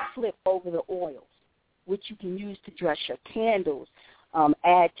really flip over the oils, which you can use to dress your candles,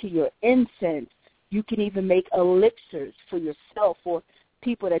 add to your incense. You can even make elixirs for yourself or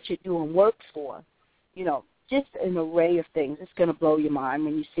people that you're doing work for. Just an array of things. It's going to blow your mind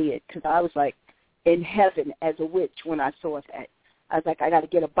when you see it, because I was like in heaven as a witch when I saw that. I was like, I got to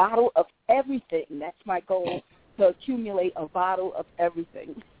get a bottle of everything. That's my goal, to accumulate a bottle of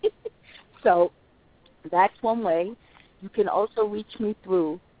everything. So that's one way. You can also reach me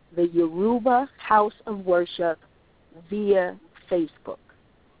through the Yoru'ba House of Worship via Facebook.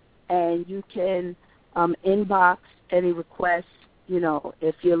 And you can inbox any requests,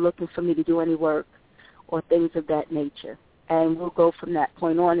 if you're looking for me to do any work or things of that nature. And we'll go from that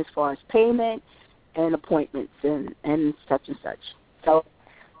point on as far as payment and appointments and such and such. So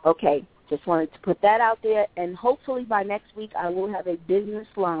Okay, just wanted to put that out there, and hopefully by next week I will have a business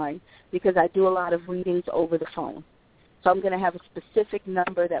line because I do a lot of readings over the phone. So I'm going to have a specific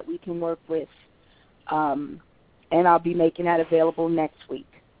number that we can work with, and I'll be making that available next week.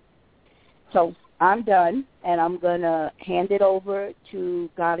 So I'm done, and I'm going to hand it over to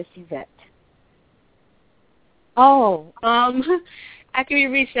Goddess Yvette. Oh, I can be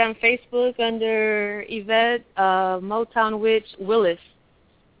reached on Facebook under Yvette Motown Witch Willis,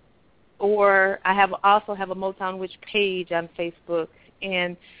 or I also have a Motown Witch page on Facebook,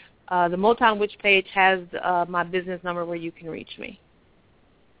 and the Motown Witch page has my business number where you can reach me.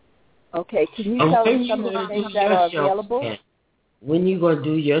 Okay, can you tell us some of the things that are available? Again? When you going to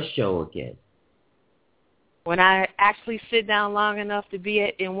do your show again? When I actually sit down long enough to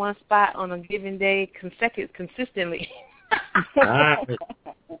be in one spot on a given day consistently.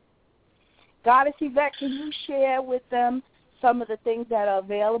 Goddess Yvette, can you share with them some of the things that are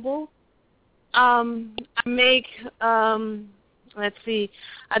available? I make, let's see,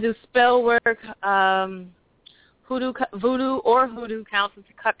 I do spell work, voodoo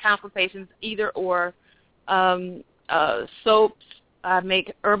consultations, either or. Soaps, I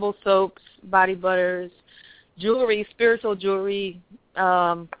make herbal soaps, body butters, jewelry, spiritual jewelry,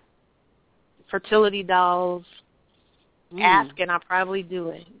 fertility dolls. Ask and I'll probably do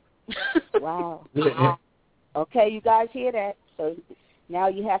it. Wow. Okay, you guys hear that? So now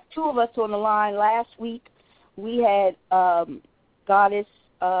you have two of us on the line. Last week we had Goddess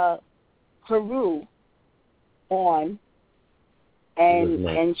Haru on,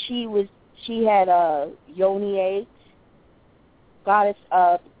 and she had yoni eggs. Goddess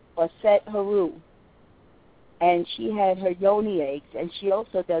Aset Haru, and she had her yoni eggs, and she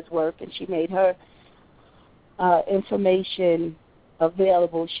also does work, and she made her information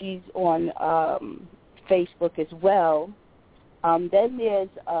available. She's on Facebook as well. Then there's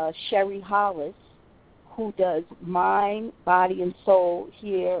Sherry Hollis, who does mind, body, and soul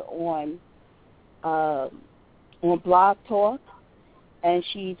here on Blog Talk, and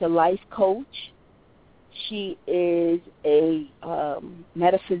she's a life coach. She is a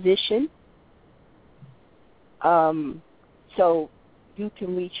metaphysician. So you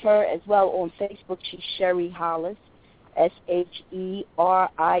can reach her as well on Facebook. She's Sherry Hollis, Sherie,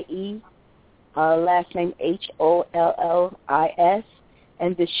 last name Hollis.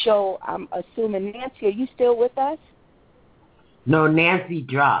 And the show, I'm assuming, Nancy, are you still with us? No, Nancy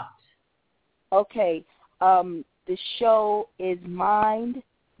dropped. Okay. The show is Mind,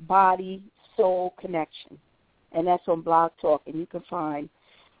 Body, Soul Connection, and that's on Blog Talk, and you can find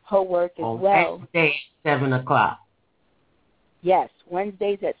her work as well. Wednesday at 7 o'clock. Yes,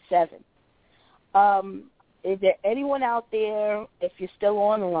 Wednesdays at 7. Is there anyone out there, if you're still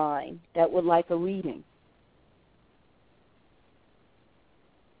on the line, that would like a reading?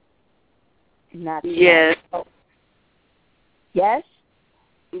 Not yes. Oh. Yes?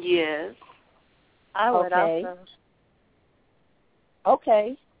 Yes. I would also.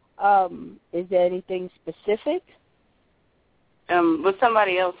 Okay. Is there anything specific? Was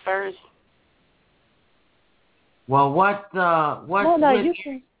somebody else first? Well, what? No, you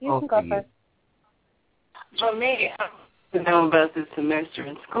can go first. For me, I don't know about this semester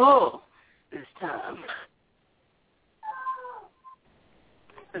in school this time.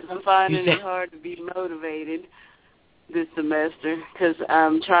 Because I'm finding it hard to be motivated this semester because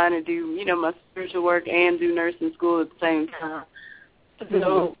I'm trying to do, my spiritual work and do nursing school at the same time.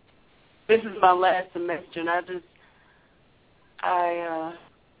 So this is my last semester, and I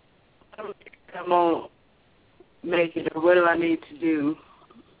don't think I won't make it, or what do I need to do?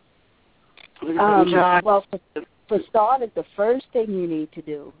 Well, for starters, the first thing you need to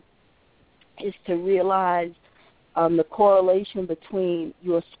do is to realize the correlation between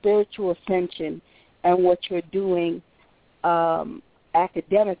your spiritual ascension and what you're doing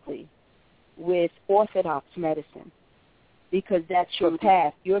academically with Orthodox medicine, because that's your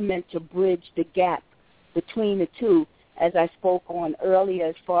path. You're meant to bridge the gap between the two, as I spoke on earlier,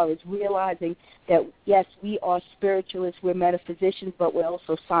 as far as realizing that, yes, we are spiritualists, we're metaphysicians, but we're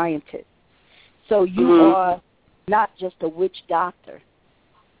also scientists. So you are not just a witch doctor.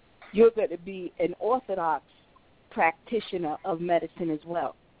 You're going to be an Orthodox practitioner of medicine as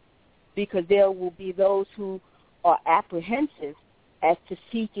well, because there will be those who are apprehensive as to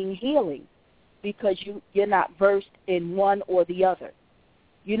seeking healing because you're not versed in one or the other.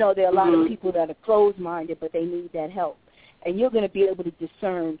 There are a lot of people that are closed-minded, but they need that help. And you're going to be able to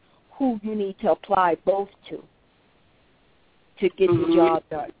discern who you need to apply both to get the job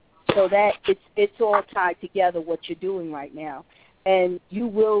done. So that it's all tied together, what you're doing right now. And you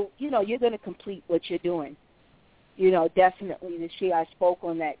will, you're going to complete what you're doing. definitely this year I spoke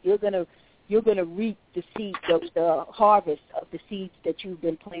on that. You're gonna reap the seed, the harvest of the seeds that you've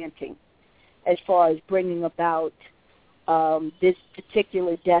been planting, as far as bringing about this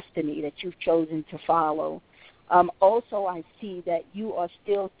particular destiny that you've chosen to follow. Also, I see that you are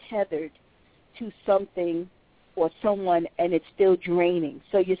still tethered to something or someone, and it's still draining.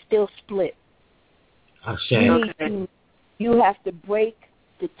 So you're still split. You have to break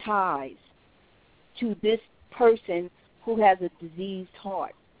the ties to this person who has a diseased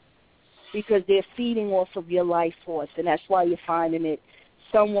heart, because they're feeding off of your life force, and that's why you're finding it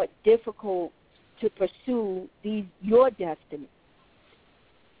somewhat difficult to pursue your destiny.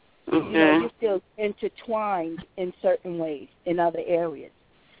 You're still intertwined in certain ways in other areas.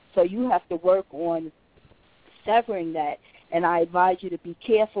 So you have to work on severing that, and I advise you to be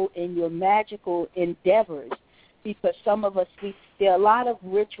careful in your magical endeavors, because some of us, there are a lot of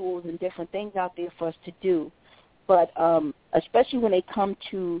rituals and different things out there for us to do, but especially when they come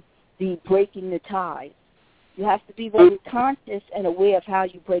to the breaking the ties, you have to be very conscious and aware of how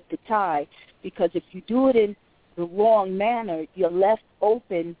you break the tie, because if you do it in the wrong manner, you're left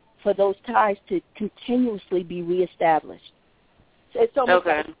open for those ties to continuously be reestablished. So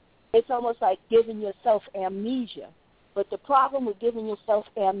it's almost like giving yourself amnesia. But the problem with giving yourself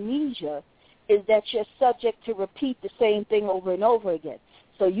amnesia is that you're subject to repeat the same thing over and over again.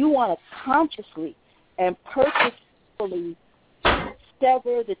 So you want to consciously and purposefully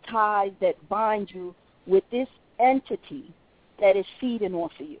sever the ties that bind you with this entity that is feeding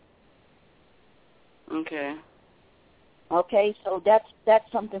off of you. Okay, so that's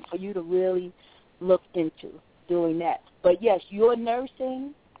something for you to really look into, doing that. But yes, your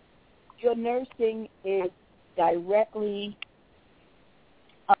nursing is directly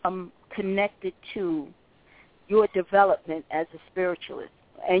connected to your development as a spiritualist,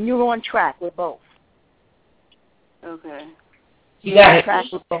 and you're on track with both. Okay. You're on track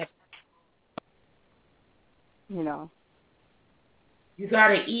with both. You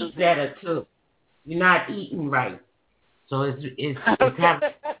gotta eat better too. You're not eating right, so it's having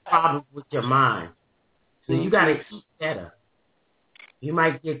problems with your mind. So you gotta eat better. You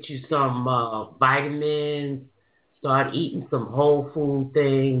might get you some vitamins. Start eating some whole food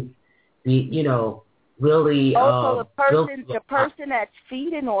things. Really. Also, the person that's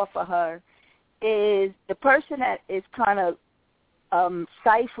feeding off of her is the person that is kind of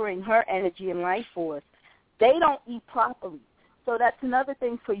ciphering her energy and life force. They don't eat properly. So that's another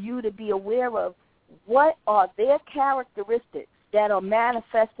thing for you to be aware of. What are their characteristics that are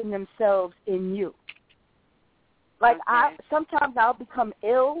manifesting themselves in you? Like sometimes I'll become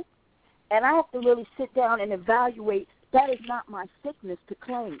ill, and I have to really sit down and evaluate. That is not my sickness to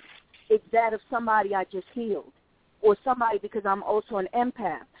claim. It's that of somebody I just healed, or somebody, because I'm also an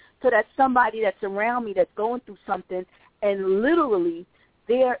empath. So that's somebody that's around me that's going through something, and literally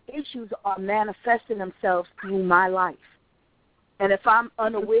their issues are manifesting themselves through my life. And if I'm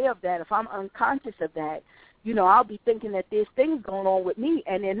unaware of that, if I'm unconscious of that, I'll be thinking that there's things going on with me,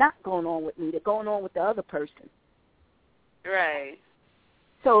 and they're not going on with me. They're going on with the other person. Right.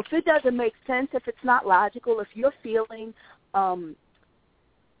 So if it doesn't make sense, if it's not logical, if you're feeling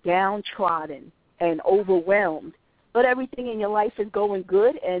downtrodden and overwhelmed, but everything in your life is going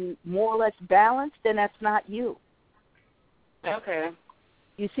good and more or less balanced, then that's not you. Okay.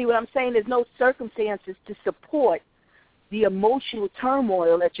 You see what I'm saying? There's no circumstances to support the emotional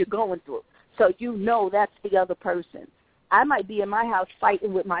turmoil that you're going through. So that's the other person. I might be in my house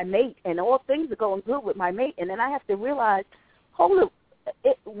fighting with my mate, and all things are going good with my mate, and then I have to realize, hold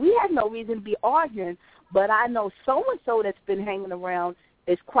it, we had no reason to be arguing, but I know so-and-so that's been hanging around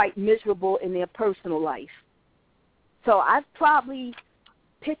is quite miserable in their personal life. So I've probably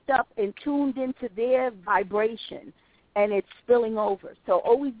picked up and tuned into their vibration, and it's spilling over. So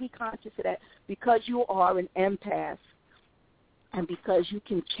always be conscious of that, because you are an empath and because you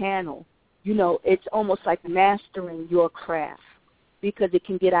can channel. It's almost like mastering your craft, because it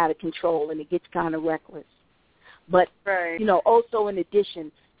can get out of control and it gets kind of reckless. But, also in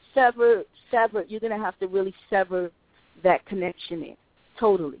addition, sever, you're going to have to really sever that connection in,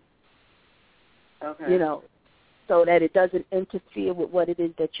 totally. Okay. So that it doesn't interfere with what it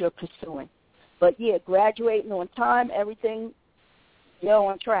is that you're pursuing. But, graduating on time, everything, you're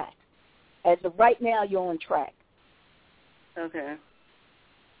on track. As of right now, you're on track. Okay.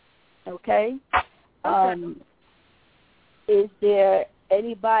 Okay? Is there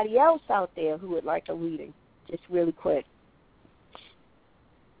anybody else out there who would like a reading? Just really quick.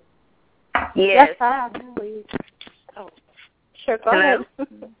 Yes. I do, please. Oh, sure, go ahead.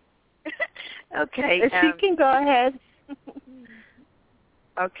 Okay. She can go ahead.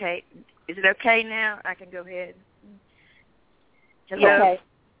 Okay. Is it okay now? I can go ahead. Hello.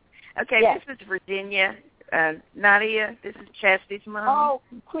 Okay. Yes. This is Virginia. Nadia, this is Chastity's mom. Oh,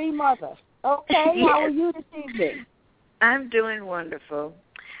 Queenmother. Okay, Yes. How are you this evening? I'm doing wonderful.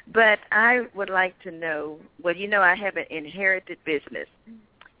 But I would like to know, well, I have an inherited business.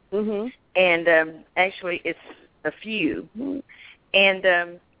 Mm-hmm. And actually it's a few.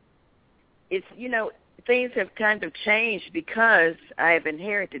 And it's, things have kind of changed because I have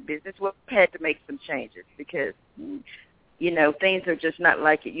inherited business. Well, I've had to make some changes because, things are just not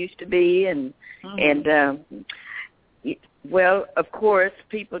like it used to be. And, well, of course,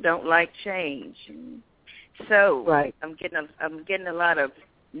 people don't like change. So right. I'm getting a lot of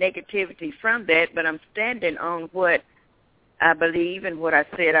negativity from that, but I'm standing on what I believe and what I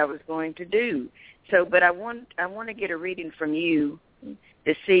said I was going to do. So, but I want to get a reading from you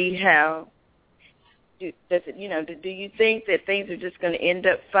to see how do you think that things are just going to end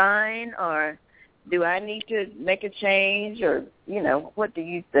up fine, or do I need to make a change, or what do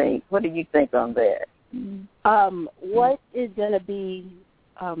you think? What do you think on that? What is going to be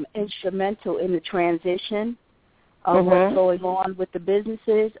instrumental in the transition of what's going on with the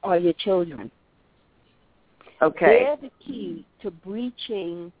businesses are your children. Okay. They're the key to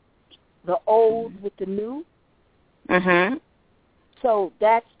breaching the old with the new. Mm-hmm. So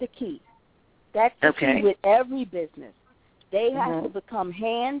that's the key. That's the okay. key with every business. They have to become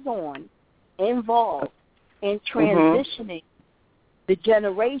hands-on, involved in transitioning the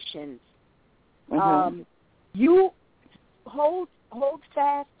generations. You hold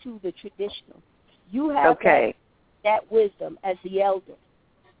fast to the traditional. You have that wisdom as the elder.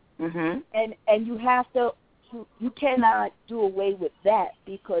 And you have to, you cannot do away with that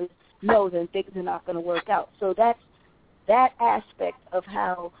because, no, then things are not going to work out. So that's that aspect of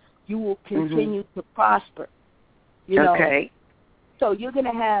how you will continue to prosper. You know? Okay. So you're going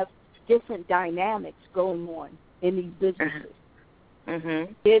to have different dynamics going on in these businesses.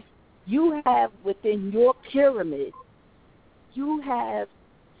 If you have within your pyramid, you have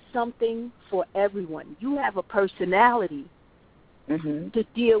something for everyone. You have a personality to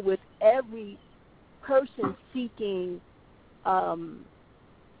deal with every person seeking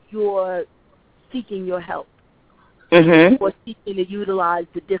your help or seeking to utilize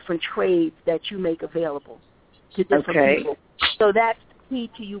the different trades that you make available to different people. So that's the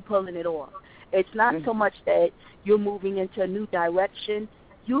key to you pulling it off. It's not so much that you're moving into a new direction.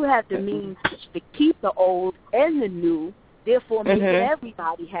 You have the means to keep the old and the new, therefore making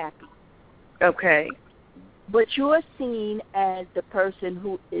everybody happy. Okay. But you're seen as the person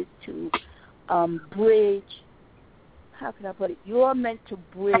who is to bridge, how can I put it? You're meant to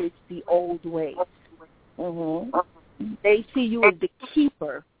bridge the old ways. They see you as the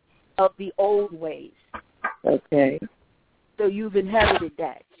keeper of the old ways. Okay. So you've inherited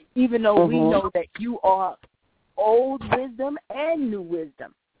that, even though we know that you are old wisdom and new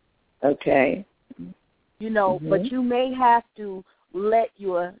wisdom. Okay. You know, but you may have to let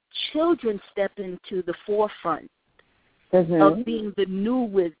your children step into the forefront of being the new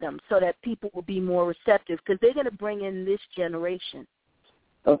wisdom so that people will be more receptive because they're going to bring in this generation.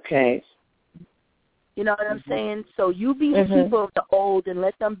 Okay. You know what I'm saying? So you be the keeper of the old and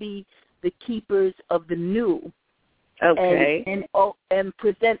let them be the keepers of the new. Okay. And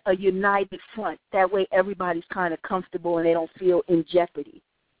present a united front. That way everybody's kind of comfortable and they don't feel in jeopardy.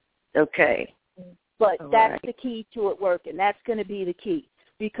 Okay. But that's the key to it working. That's going to be the key.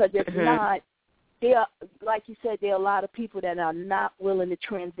 Because if not, like you said, there are a lot of people that are not willing to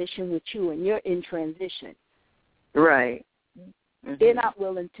transition with you, and you're in transition. Right. They're not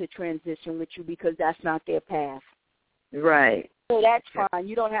willing to transition with you because that's not their path. Right. So that's fine.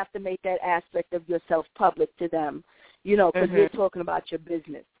 You don't have to make that aspect of yourself public to them, you know, because we're talking about your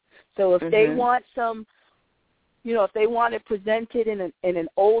business. So if they want some, you know, if they want it presented in an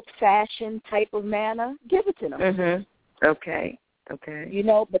old-fashioned type of manner, give it to them. Okay. Okay. You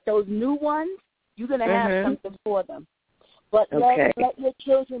know, but those new ones, you're going to have something for them. But let your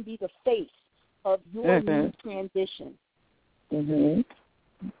children be the face of your new transition. Okay.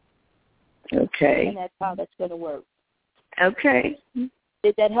 And that's how that's going to work. Okay.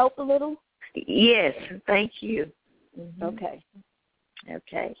 Did that help a little? Yes, thank you. Okay.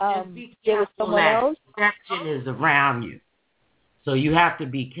 Okay. There was someone else? Deception is around you. So you have to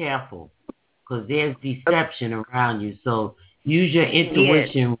be careful because there's deception around you. So use your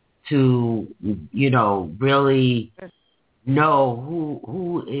intuition to, you know, really know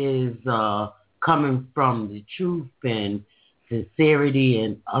who is coming from the truth and sincerity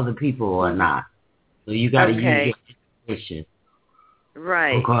and other people or not. So you got to use your intuition.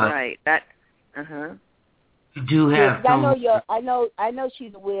 Right, right. That. You do have some. I know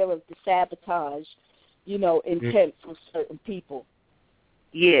she's aware of the sabotage, you know, intent from certain people.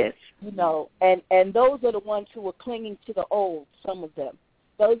 Yes. You know, and those are the ones who are clinging to the old, some of them.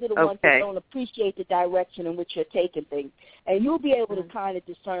 Those are the ones that don't appreciate the direction in which you're taking things. And you'll be able to kind of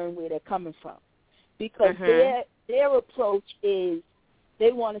discern where they're coming from. Because their approach is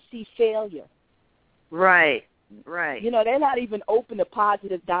they want to see failure. Right, right. You know, they're not even open to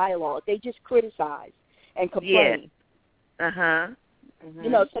positive dialogue. They just criticize and complain. Yes. You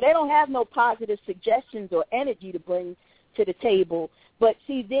know, so they don't have no positive suggestions or energy to bring to the table. But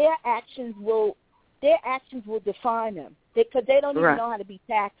see, their actions will define them because they don't even know how to be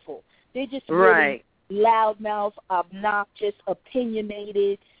tactful. They're just really loudmouth, obnoxious,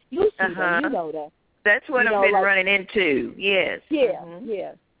 opinionated. You see them, you know that. That's what I've been running into. Yes. Yeah,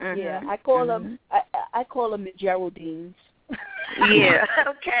 yeah. I call them. I call them the Geraldines. Yeah.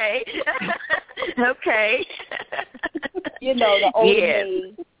 Okay. Okay. You know, the older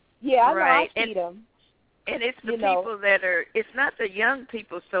maids. Yeah, I know. I see them. And it's the people that are, it's not the young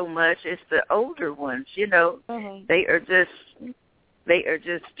people so much, it's the older ones, you know. They are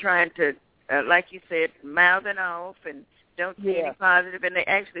just trying to, like you said, mouthing off and don't see any positive, and they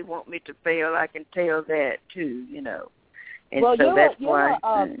actually want me to fail. I can tell that, too, you know. And well, so that's why.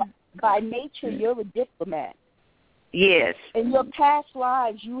 By nature, you're a diplomat. Yes. In your past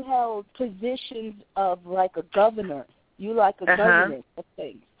lives, you held positions of like a governor. You like a governor of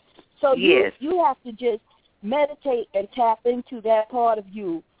things. So you have to just meditate and tap into that part of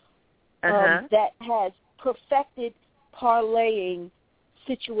you that has perfected parlaying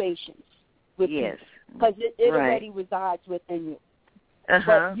situations with you. Because it already resides within you.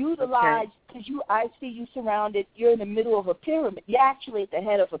 But utilize, because I see you surrounded, you're in the middle of a pyramid. You're actually at the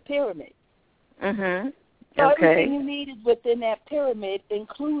head of a pyramid. So everything you need is within that pyramid,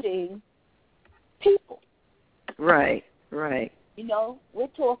 including people. Right, right. You know, we're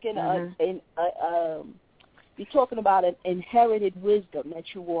talking you're talking about an inherited wisdom that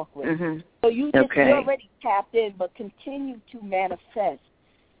you walk with. So you're already tapped in, but continue to manifest.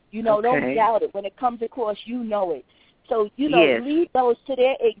 You know, don't doubt it. When it comes across, you know it. So, you know, leave those to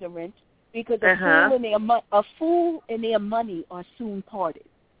their ignorance because a fool and their money are soon parted.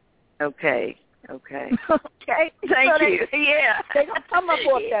 Okay. Okay. Okay. Thank you. They're going to come up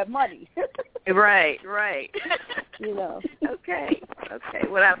off that money. Right. You know. Okay.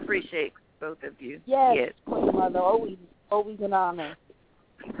 Well, I appreciate both of you. Yes. Queenmother, always an honor.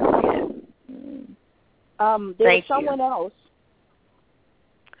 There's someone else.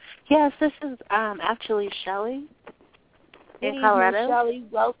 Yes, this is actually Shelley in Colorado. Shelley,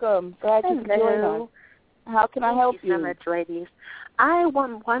 welcome. Glad you could join us. How can I help you? Thank you so much, ladies. I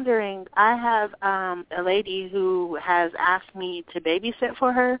am wondering, I have a lady who has asked me to babysit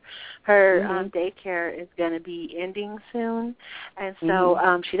for her. Her daycare is going to be ending soon, and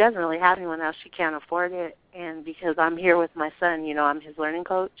so she doesn't really have anyone else. She can't afford it, and because I'm here with my son, you know, I'm his learning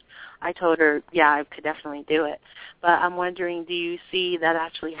coach, I told her, I could definitely do it. But I'm wondering, do you see that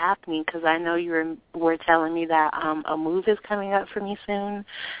actually happening? Because I know you were telling me that a move is coming up for me soon,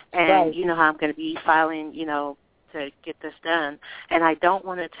 and you know how I'm going to be filing, you know, to get this done. And I don't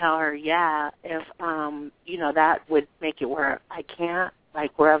want to tell her, if, you know, that would make it where I can't,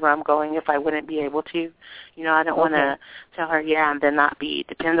 like wherever I'm going, if I wouldn't be able to. You know, I don't want to tell her, and then not be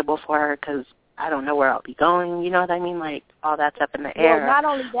dependable for her because I don't know where I'll be going. You know what I mean? Like, all that's up in the air. Well, not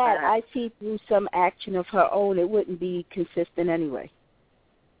only that, I see through some action of her own, it wouldn't be consistent anyway.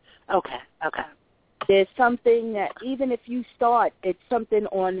 Okay. There's something that even if you start, it's something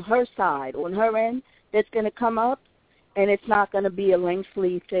on her side, on her end, that's going to come up, and it's not going to be a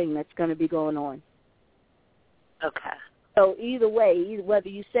lengthy thing that's going to be going on. Okay. So either way, whether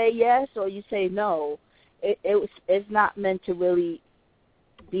you say yes or you say no, it's not meant to really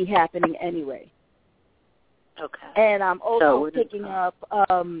be happening anyway. Okay. And I'm also picking up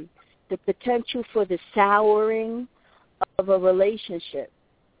the potential for the souring of a relationship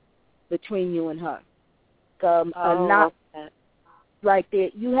between you and her. Like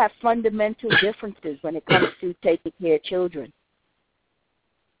you have fundamental differences when it comes to taking care of children.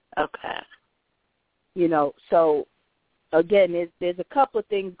 Okay. You know, so again, there's a couple of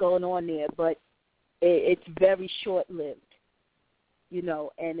things going on there, but it's very short-lived. You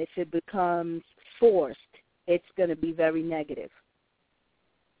know, and if it becomes forced, it's going to be very negative.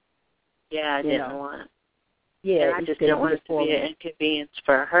 Yeah, I didn't want. Yeah, I just didn't want it to be an inconvenience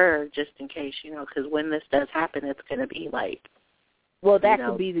for her, just in case, you know, because when this does happen, it's going to be like. Well, that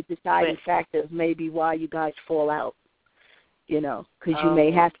could be the deciding factor of maybe why you guys fall out, you know, because you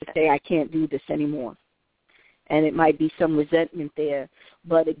may have to say, I can't do this anymore. And it might be some resentment there.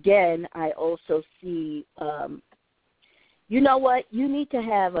 But again, I also see, you know what, you need to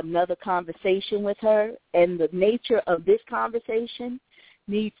have another conversation with her. And the nature of this conversation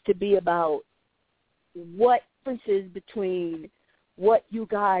needs to be about what differences between what you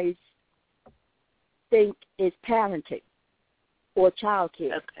guys think is parenting or child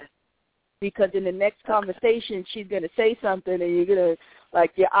care. Okay. Because in the next conversation, she's going to say something, and you're going to,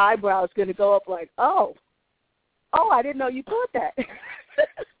 like, your eyebrows going to go up like, oh, I didn't know you thought that.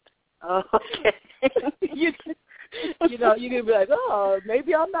 Okay. you know, you're going to be like, oh,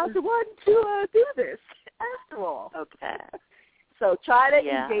 maybe I'm not the one to do this after all. Okay. So try to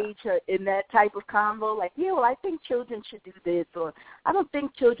engage her in that type of convo, like, yeah, well, I think children should do this, or I don't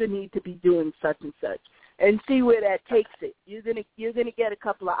think children need to be doing such and such, and see where that takes it. You're gonna get a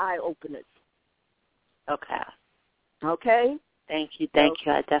couple of eye openers. Okay. Okay. Thank you.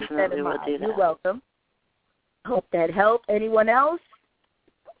 I definitely will do that. You're welcome. Hope that helped. Anyone else?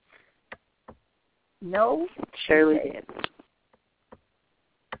 No? Surely did.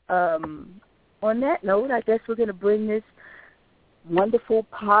 On that note, I guess we're going to bring this wonderful,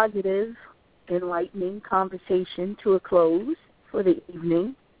 positive, enlightening conversation to a close for the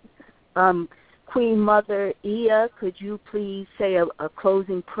evening. Queenmother Iya, could you please say a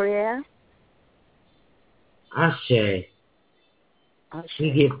closing prayer? Ashe.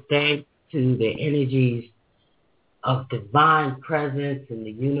 We give thanks to the energies of divine presence in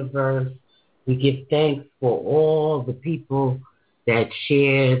the universe. We give thanks for all the people that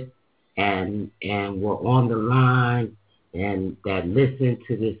shared and were on the line and that listened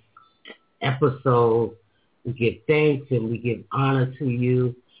to this episode. We give thanks and we give honor to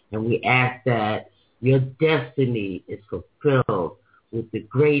you, and we ask that your destiny is fulfilled with the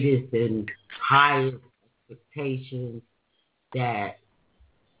greatest and highest expectations that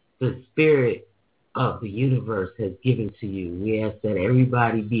the spirit of the universe has given to you. We ask that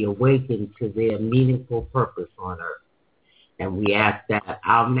everybody be awakened to their meaningful purpose on earth. And we ask that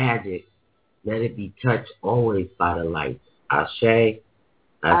our magic, let it be touched always by the light. Ashe,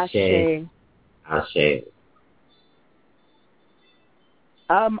 Ashe, Ashe.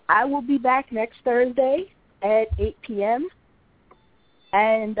 I will be back next Thursday at 8 p.m.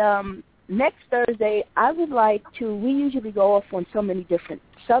 And next Thursday, I would like to, we usually go off on so many different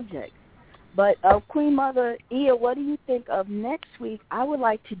subjects, but Queen Mother Iya, what do you think of next week? I would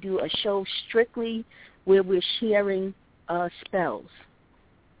like to do a show strictly where we're sharing spells.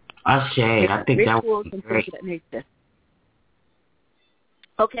 Ashe, I think that would be great.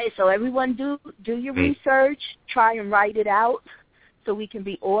 Okay, so everyone do your research, try and write it out so we can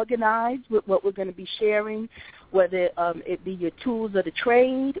be organized with what we're going to be sharing, whether it be your tools of the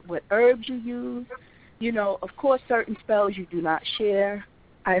trade, what herbs you use. You know, of course, certain spells you do not share.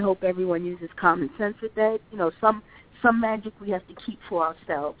 I hope everyone uses common sense with that. You know, some magic we have to keep for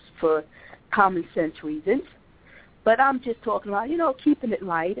ourselves for common sense reasons. But I'm just talking about, you know, keeping it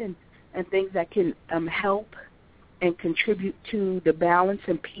light and things that can help and contribute to the balance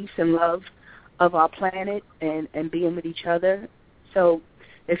and peace and love of our planet and being with each other. So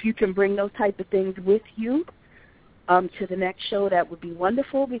if you can bring those type of things with you to the next show, that would be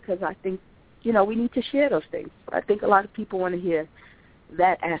wonderful, because I think, you know, we need to share those things. I think a lot of people want to hear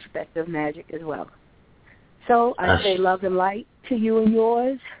that aspect of magic as well. So I say love and light to you and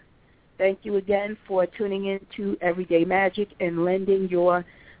yours. Thank you again for tuning in to Everyday Magic and lending your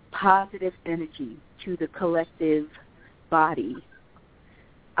positive energy to the collective body.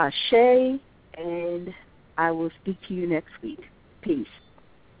 Ashe, and I will speak to you next week. Peace.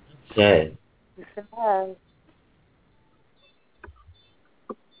 Okay. Goodbye.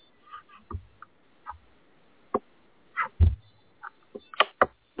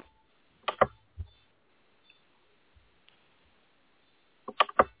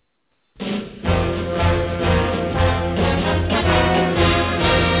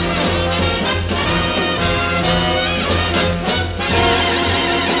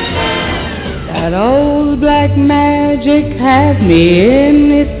 That old black magic had me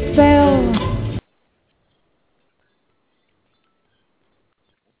in its spell.